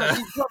kinda.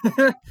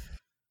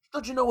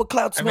 Don't you know what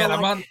clouds smell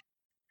like?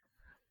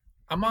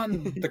 I'm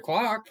on the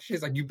clock.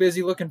 She's like, "You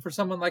busy looking for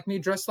someone like me,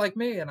 dressed like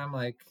me?" And I'm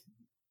like,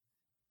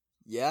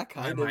 yeah,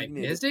 kind "Am of. I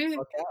busy?"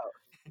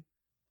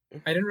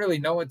 I didn't really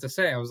know what to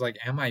say. I was like,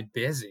 "Am I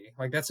busy?"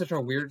 Like, that's such a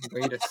weird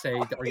way to say,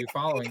 "Are you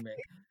following me?"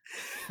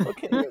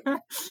 Okay, look,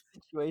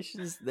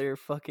 situations, they're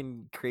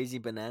fucking crazy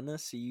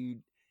bananas. So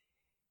you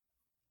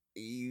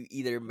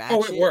either match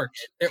Oh, it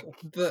worked.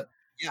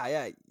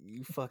 Yeah,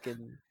 you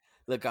fucking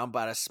look. I'm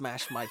about to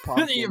smash my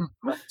pumpkin.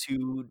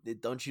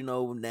 Don't you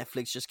know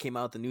Netflix just came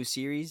out the new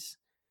series?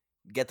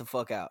 Get the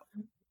fuck out.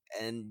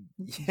 And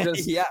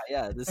just yeah,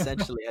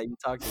 essentially how you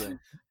talk to them.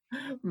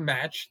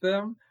 match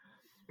them.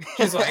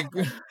 She's like,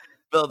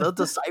 they'll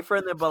decipher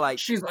and they'll be like,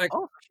 she's like,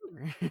 "Oh,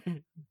 sure."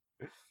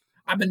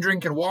 "I've been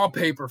drinking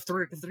wallpaper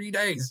for 3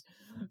 days."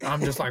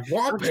 I'm just like,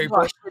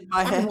 "Wallpaper?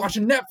 I've been head?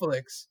 watching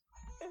Netflix.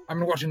 I've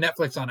been watching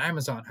Netflix on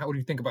Amazon. How do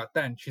you think about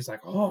that?" And she's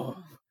like,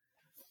 "Oh,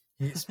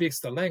 he speaks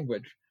the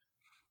language."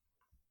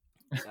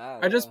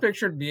 I just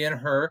pictured me and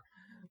her,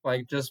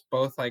 like, just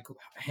both like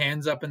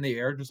hands up in the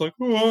air, just like.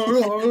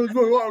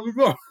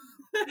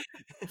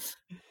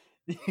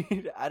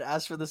 Dude, I'd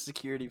ask for the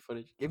security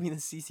footage. Give me the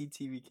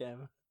CCTV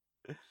camera.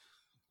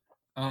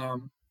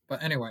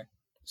 But anyway,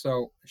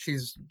 so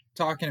she's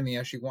talking to me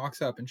as she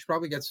walks up, and she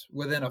probably gets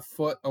within a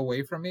foot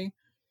away from me,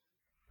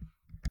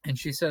 and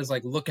she says,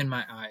 like, "Look in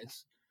my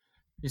eyes."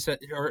 You said,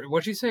 or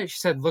what'd she say? She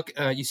said, "Look,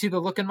 you see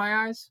the look in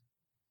my eyes?"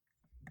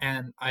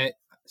 And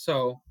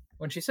so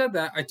when she said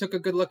that, I took a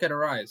good look at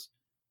her eyes,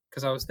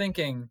 because I was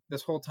thinking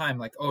this whole time,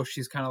 like, oh,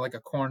 she's kind of like a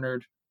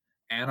cornered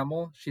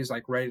animal. She's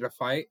like ready to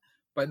fight.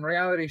 But in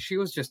reality, she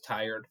was just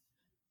tired.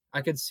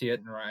 I could see it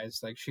in her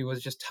eyes. Like, she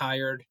was just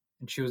tired,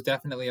 and she was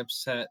definitely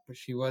upset, but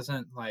she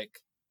wasn't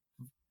like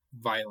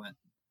violent.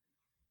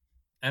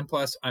 And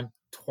plus, I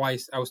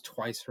was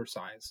twice her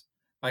size.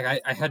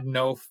 Like, I had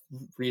no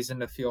reason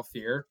to feel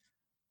fear,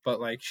 but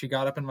like, she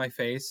got up in my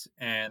face,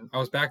 and I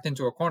was backed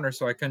into a corner,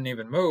 so I couldn't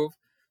even move.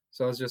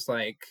 So I was just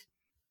like,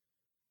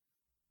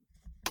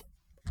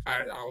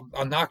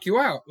 I'll knock you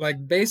out.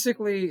 Like,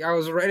 basically, I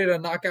was ready to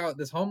knock out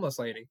this homeless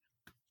lady.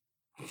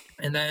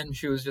 And then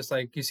she was just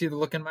like, "You see the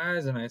look in my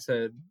eyes?" And I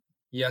said,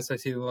 "Yes, I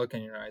see the look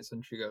in your eyes."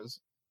 And she goes,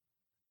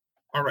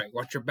 "All right,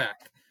 watch your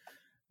back."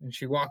 And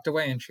she walked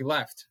away, and she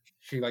left.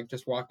 She like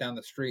just walked down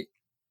the street.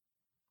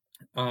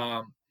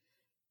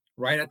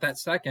 Right at that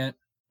second,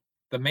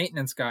 the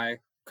maintenance guy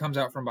comes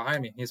out from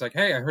behind me. He's like,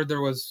 "Hey, I heard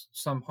there was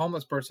some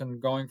homeless person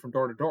going from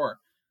door to door."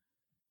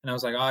 And I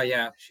was like, "Oh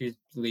yeah, she's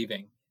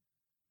leaving."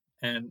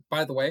 And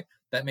by the way,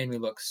 that made me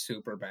look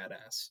super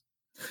badass,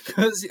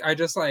 because I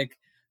just like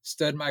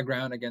stood my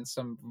ground against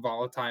some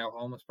volatile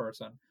homeless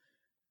person.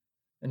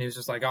 And he was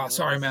just like, "Oh,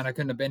 sorry, man, I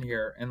couldn't have been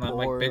here." And I'm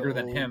like bigger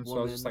than him, so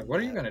I was just like, "What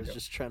are you gonna do?"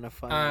 Just trying to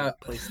find a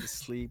place to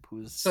sleep. Who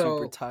was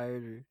super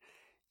tired, or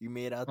you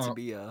made out to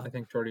be I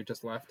think Jordy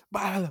just left.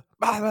 I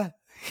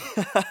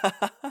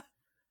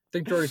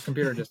think Jordy's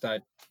computer just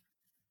died.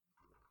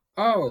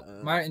 Oh,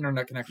 my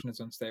internet connection is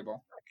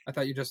unstable. I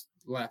thought you just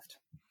left.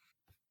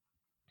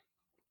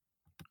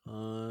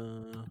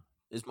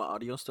 Is my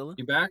audio still in?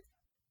 You back?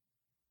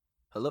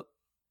 Hello?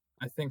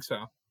 I think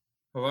so.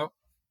 Hello?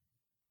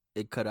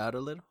 It cut out a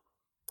little?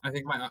 I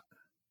think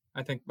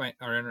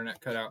our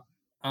internet cut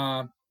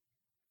out.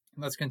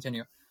 Let's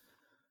continue.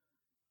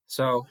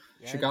 So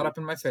she got up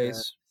in my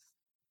face.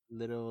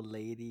 little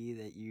lady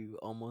that you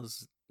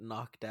almost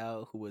knocked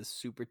out who was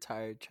super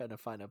tired trying to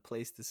find a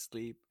place to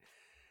sleep.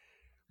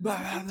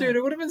 Dude,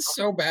 it would have been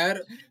so bad.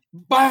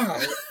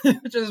 Bah!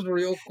 Just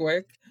real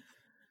quick.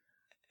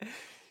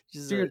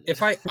 Just, Dude,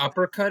 if I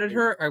uppercutted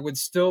her, I would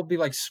still be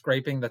like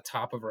scraping the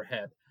top of her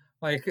head.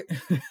 Like,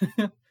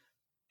 it'd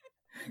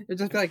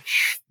just be like,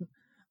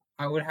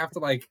 I would have to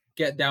like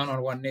get down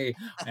on one knee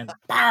and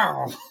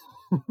bow.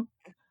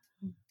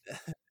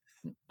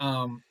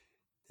 My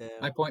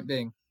damn. point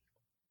being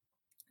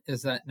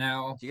is that Do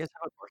you guys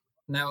have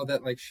a now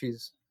that like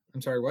she's,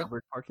 I'm sorry, what?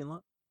 covered parking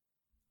lot?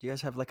 Do you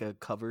guys have like a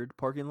covered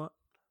parking lot?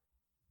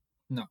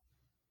 No,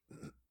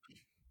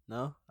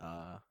 No.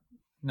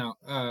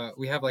 no.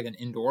 We have like an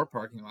indoor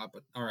parking lot,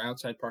 but our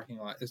outside parking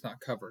lot is not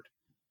covered.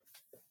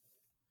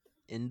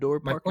 Indoor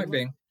My parking point lot.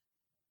 being,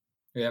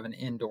 we have an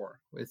indoor.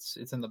 It's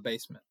in the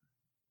basement,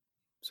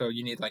 so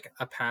you need like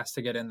a pass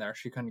to get in there.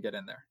 She couldn't get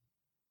in there.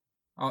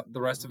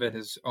 The rest of it Okay.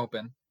 is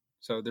open,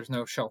 so there's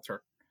no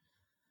shelter.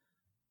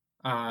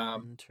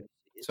 Interesting.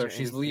 Is So there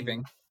she's anything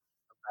leaving.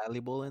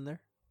 valuable in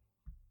there?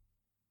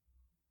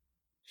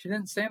 She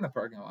didn't stay in the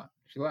parking lot.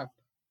 She left.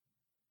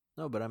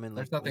 No, but I mean,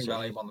 like, There's was nothing there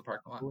valuable anything in the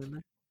parking lot. valuable in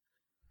there?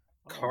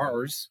 Oh, okay.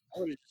 Cars. I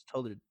would have just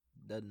told her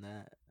done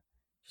that.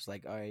 Just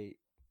like, all right,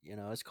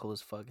 it's cold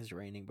as fuck. It's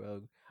raining,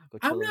 bro. Go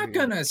I'm chill over not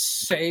here. gonna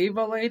save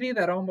a lady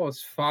that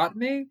almost fought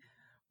me.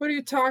 What are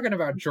you talking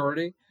about,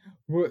 Jordy? Hey,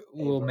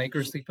 We'll bro, make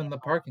her she sleep in can't the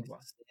have a parking place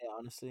lot. to stay,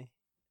 honestly,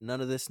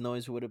 none of this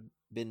noise would have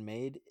been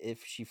made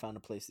if she found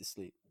a place to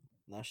sleep.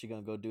 Now she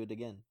gonna go do it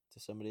again to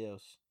somebody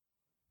else.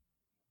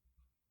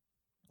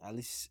 At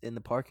least in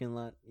the parking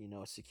lot,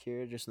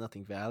 secure. There's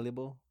nothing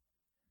valuable.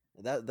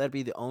 That'd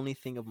be the only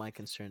thing of my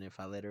concern if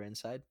I let her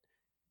inside.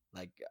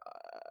 Like,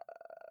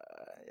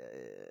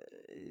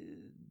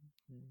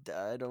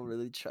 I don't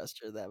really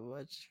trust her that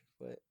much,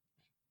 but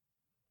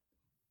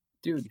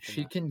Dude, keep an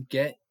she eye. can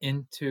get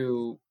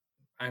into.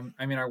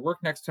 I mean, I work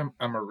next to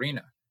a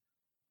marina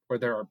where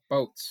there are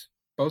boats.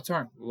 Boats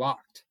aren't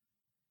locked.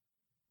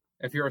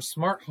 If you're a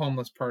smart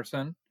homeless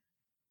person,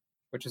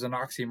 which is an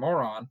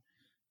oxymoron,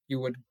 you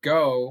would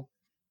go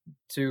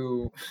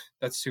to.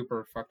 That's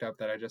super fucked up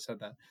that I just said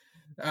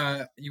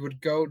that. You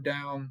would go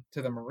down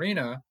to the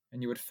marina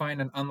and you would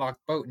find an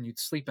unlocked boat and you'd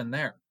sleep in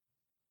there.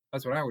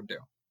 That's what I would do.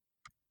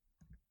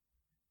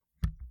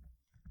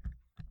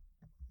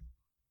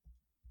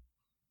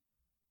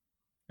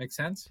 Make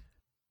sense?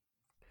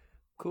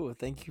 Cool.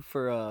 Thank you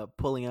for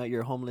pulling out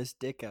your homeless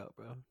dick out,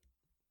 bro.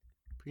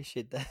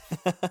 Appreciate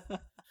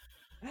that.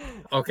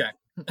 Okay.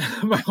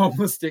 My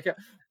homeless dick out.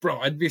 Bro,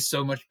 I'd be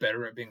so much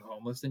better at being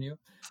homeless than you.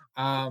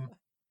 I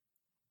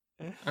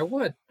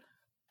would.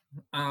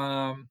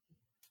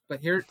 But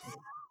here,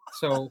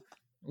 so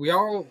we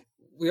all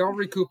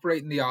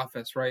recuperate in the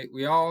office, right?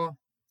 We all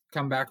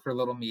come back for a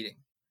little meeting.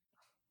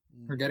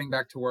 We're getting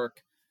back to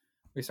work.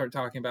 We start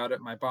talking about it.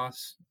 My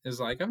boss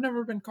is like, I've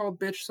never been called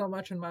bitch so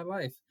much in my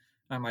life.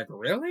 I'm like,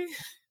 really?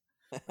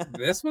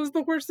 This was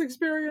the worst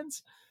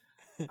experience?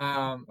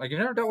 Like, you've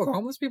never dealt with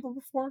homeless people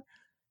before?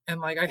 And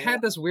like, I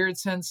had this weird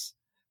sense.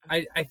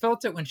 I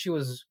felt it when she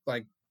was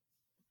like,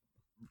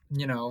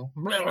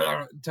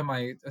 to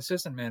my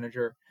assistant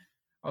manager.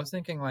 I was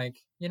thinking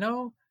like,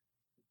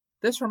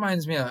 this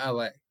reminds me of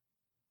LA.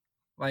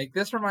 Like,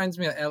 this reminds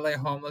me of LA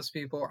homeless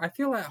people. I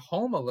feel at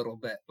home a little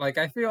bit. Like,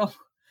 I feel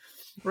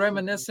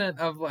reminiscent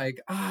of like,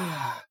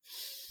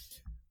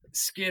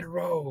 Skid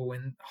Row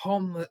and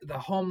the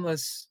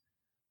homeless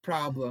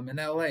problem in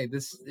LA.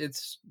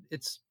 It's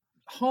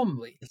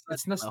homely. It's not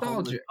It's even a homeless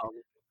nostalgic.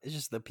 problem. It's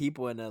just the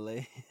people in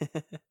LA.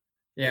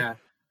 Yeah.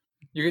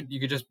 You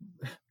could just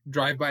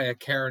drive by a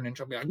Karen and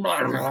she'll be like,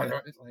 blah, blah, blah.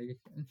 It's like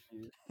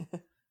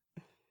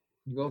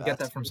you go get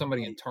that from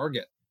somebody in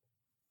Target.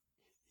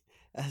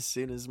 As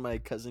soon as my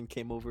cousin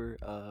came over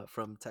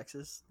from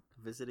Texas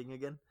visiting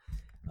again,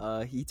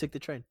 he took the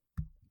train.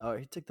 Oh,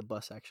 he took the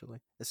bus actually.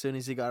 As soon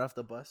as he got off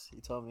the bus,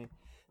 he told me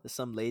that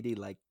some lady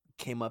like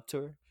came up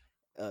to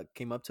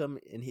him,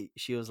 and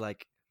she was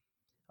like,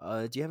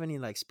 "Do you have any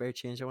like spare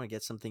change? I want to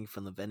get something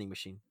from the vending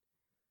machine."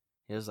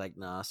 He was like,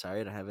 "Nah,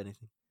 sorry, I don't have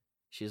anything."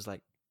 She was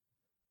like,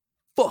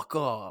 "Fuck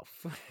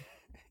off."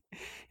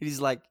 He's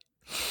like,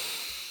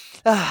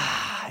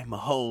 I'm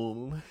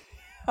home.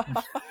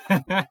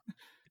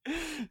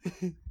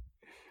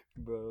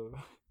 Bro,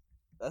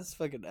 that's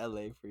fucking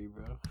LA for you,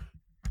 bro.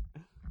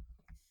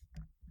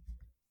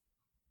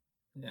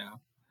 Yeah.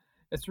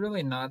 It's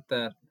really not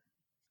that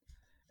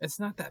it's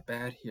not that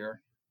bad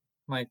here.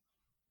 Like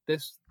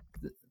this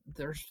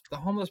there's the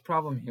homeless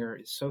problem here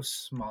is so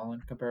small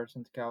in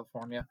comparison to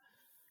California.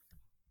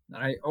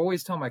 And I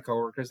always tell my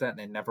coworkers that and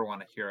they never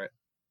want to hear it.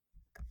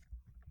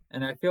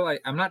 And I feel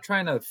like I'm not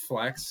trying to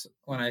flex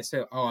when I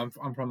say, "Oh,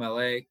 I'm from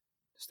LA."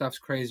 Stuff's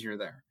crazier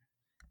there.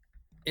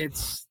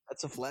 That's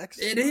a flex.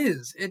 It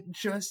is. It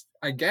just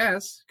I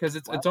guess because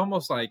it's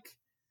almost like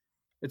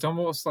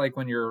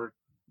when your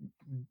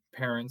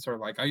parents are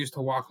like, I used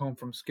to walk home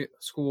from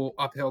school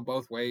uphill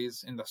both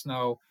ways in the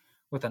snow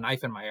with a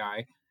knife in my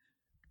eye,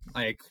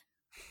 like.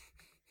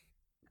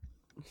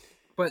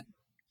 But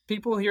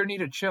people here need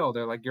to chill.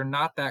 They're like, you're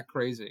not that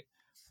crazy.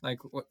 Like,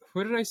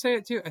 who did I say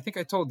it to? I think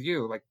I told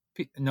you. Like,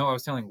 no, I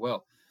was telling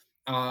Will.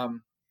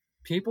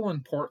 People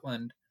in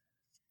Portland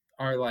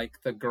are like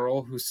the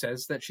girl who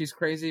says that she's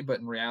crazy, but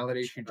in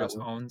reality, she just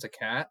owns a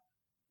cat.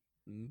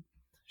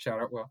 Shout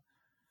out, Will.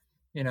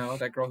 You know,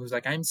 that girl who's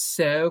like, I'm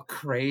so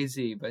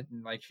crazy, but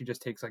like she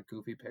just takes like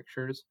goofy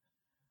pictures.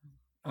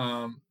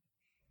 And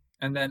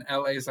then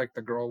LA is like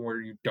the girl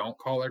where you don't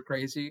call her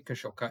crazy because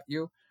she'll cut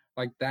you.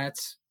 Like,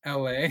 that's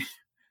LA.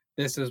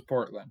 This is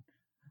Portland.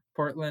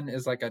 Portland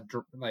is like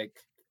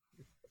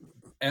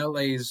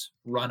LA's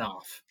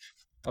runoff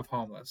of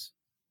homeless.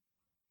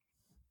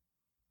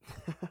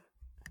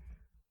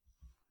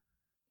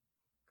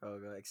 Go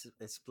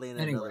explain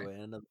it another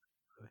way.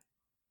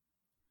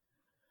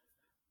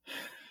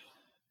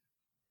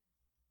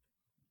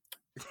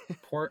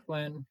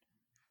 Portland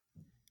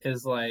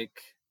is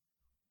like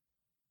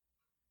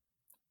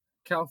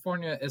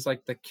California is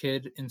like the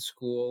kid in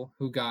school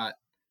who got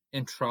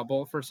in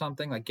trouble for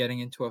something, like getting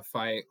into a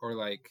fight or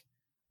like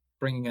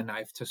bringing a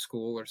knife to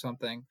school or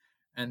something.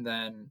 And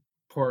then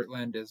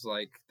Portland is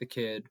like the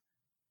kid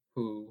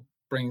who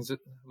brings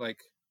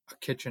like a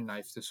kitchen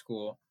knife to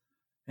school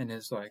and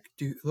is like,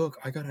 dude, look,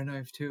 I got a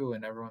knife too.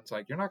 And everyone's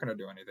like, you're not going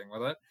to do anything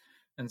with it.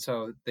 And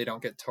so they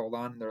don't get told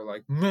on. They're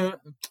like,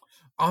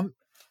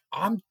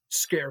 I'm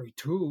scary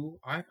too.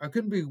 I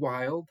could be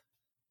wild.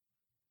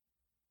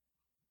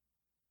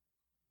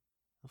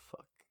 Oh,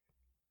 fuck.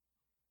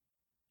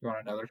 You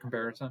want another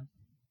comparison?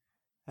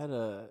 I had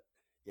a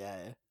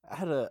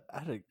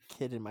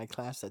kid in my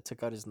class that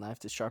took out his knife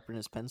to sharpen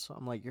his pencil.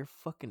 I'm like, you're a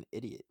fucking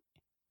idiot.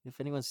 If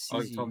anyone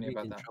sees you told me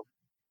about that. trouble.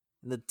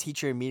 And the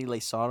teacher immediately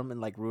saw him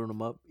and like ruined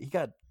him up. He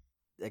got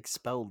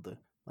expelled.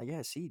 Like,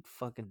 yeah, see,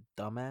 fucking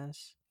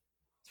dumbass.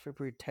 It's for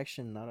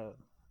protection, not a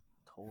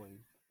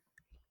toy.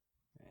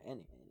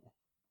 Anyway.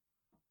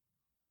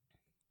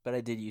 But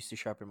I did used to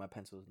sharpen my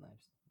pencils and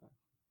knives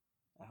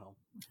at home.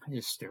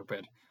 You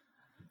stupid.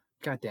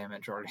 God damn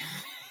it, Jordy.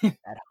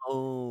 At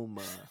home.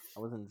 I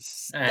wasn't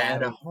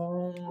at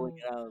home.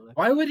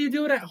 Why would you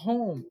do it at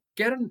home?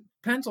 Get a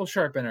pencil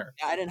sharpener.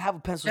 I didn't have a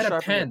pencil sharpener.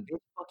 Get a pen.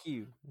 Fuck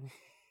you.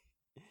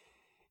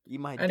 You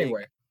might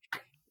anyway.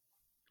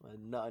 A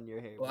nut on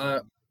your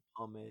hair.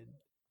 Ahmed.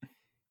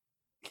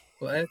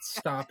 Let's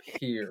stop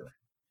here.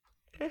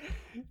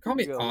 Call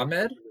me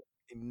Ahmed?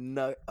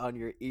 Nut on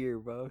your ear,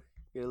 bro.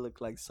 You're gonna look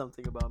like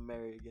something about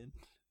Mary again.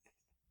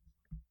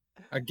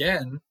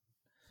 Again?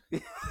 I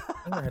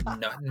never had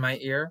nut in my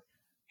ear.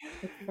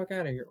 Get the fuck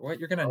out of here. What?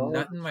 You're gonna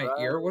nut in my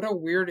ear? What a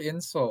weird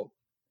insult.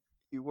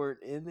 You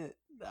weren't in it.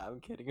 Nah, I'm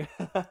kidding.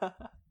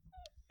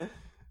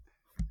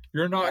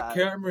 You're not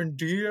Cameron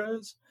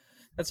Diaz?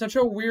 That's such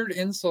a weird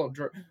insult.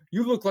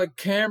 You look like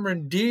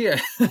Cameron Diaz.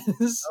 Oh,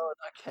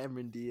 not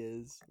Cameron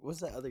Diaz.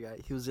 What's that other guy?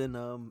 He was in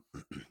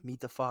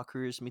Meet the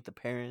Fockers, Meet the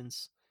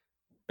Parents.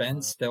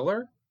 Ben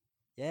Stiller?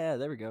 Yeah,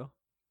 there we go.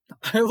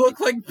 I look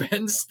like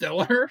Ben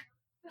Stiller?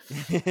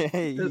 What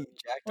are you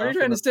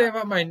trying to say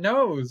about my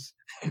nose?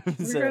 What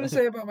are you trying to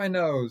say about my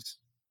nose?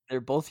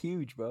 They're both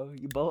huge, bro.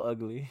 You both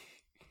ugly.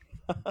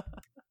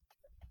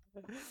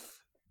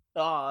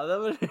 Oh, that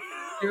would...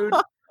 Dude,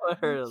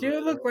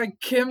 you look like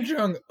Kim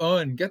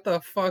Jong-un. Get the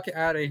fuck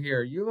out of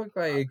here. You look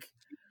like...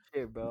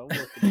 Hey, bro, I'm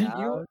working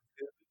out.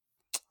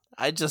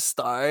 I just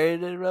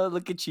started, bro.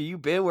 Look at you.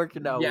 You've been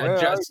working out. Yeah,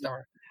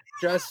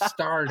 just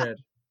started.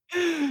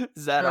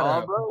 Is that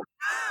all, bro?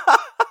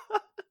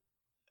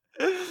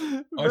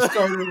 I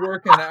started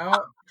working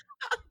out.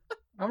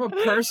 I'm a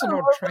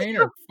personal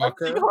trainer,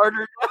 fucker.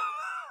 Harder.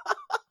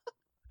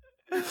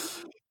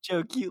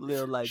 Joe, cute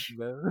little life,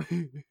 bro.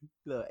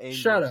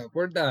 Shut up.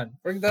 We're done.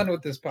 We're done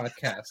with this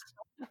podcast.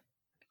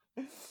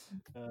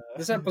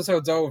 This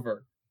episode's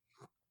over.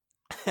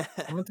 I'm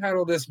gonna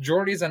title this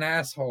 "Jordy's an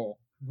asshole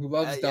who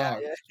loves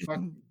dogs." Yeah.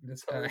 Fuck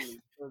this guy.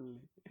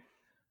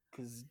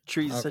 Because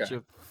Tree's such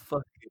a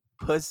fucking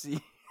pussy.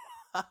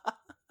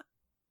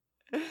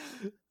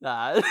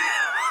 Nah.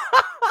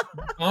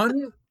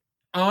 On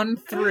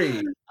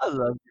three. I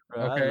love you,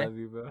 bro. Okay? I love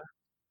you, bro.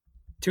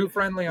 Too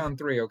friendly on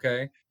three,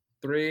 okay?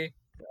 3,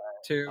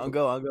 2, I'll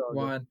go.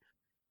 1.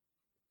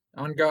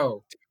 On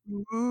go.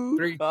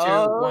 3, 2,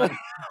 Oh. 1.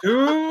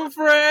 Too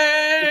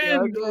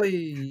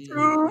friendly.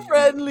 Too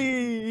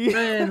friendly.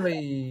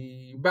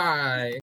 Friendly. Bye.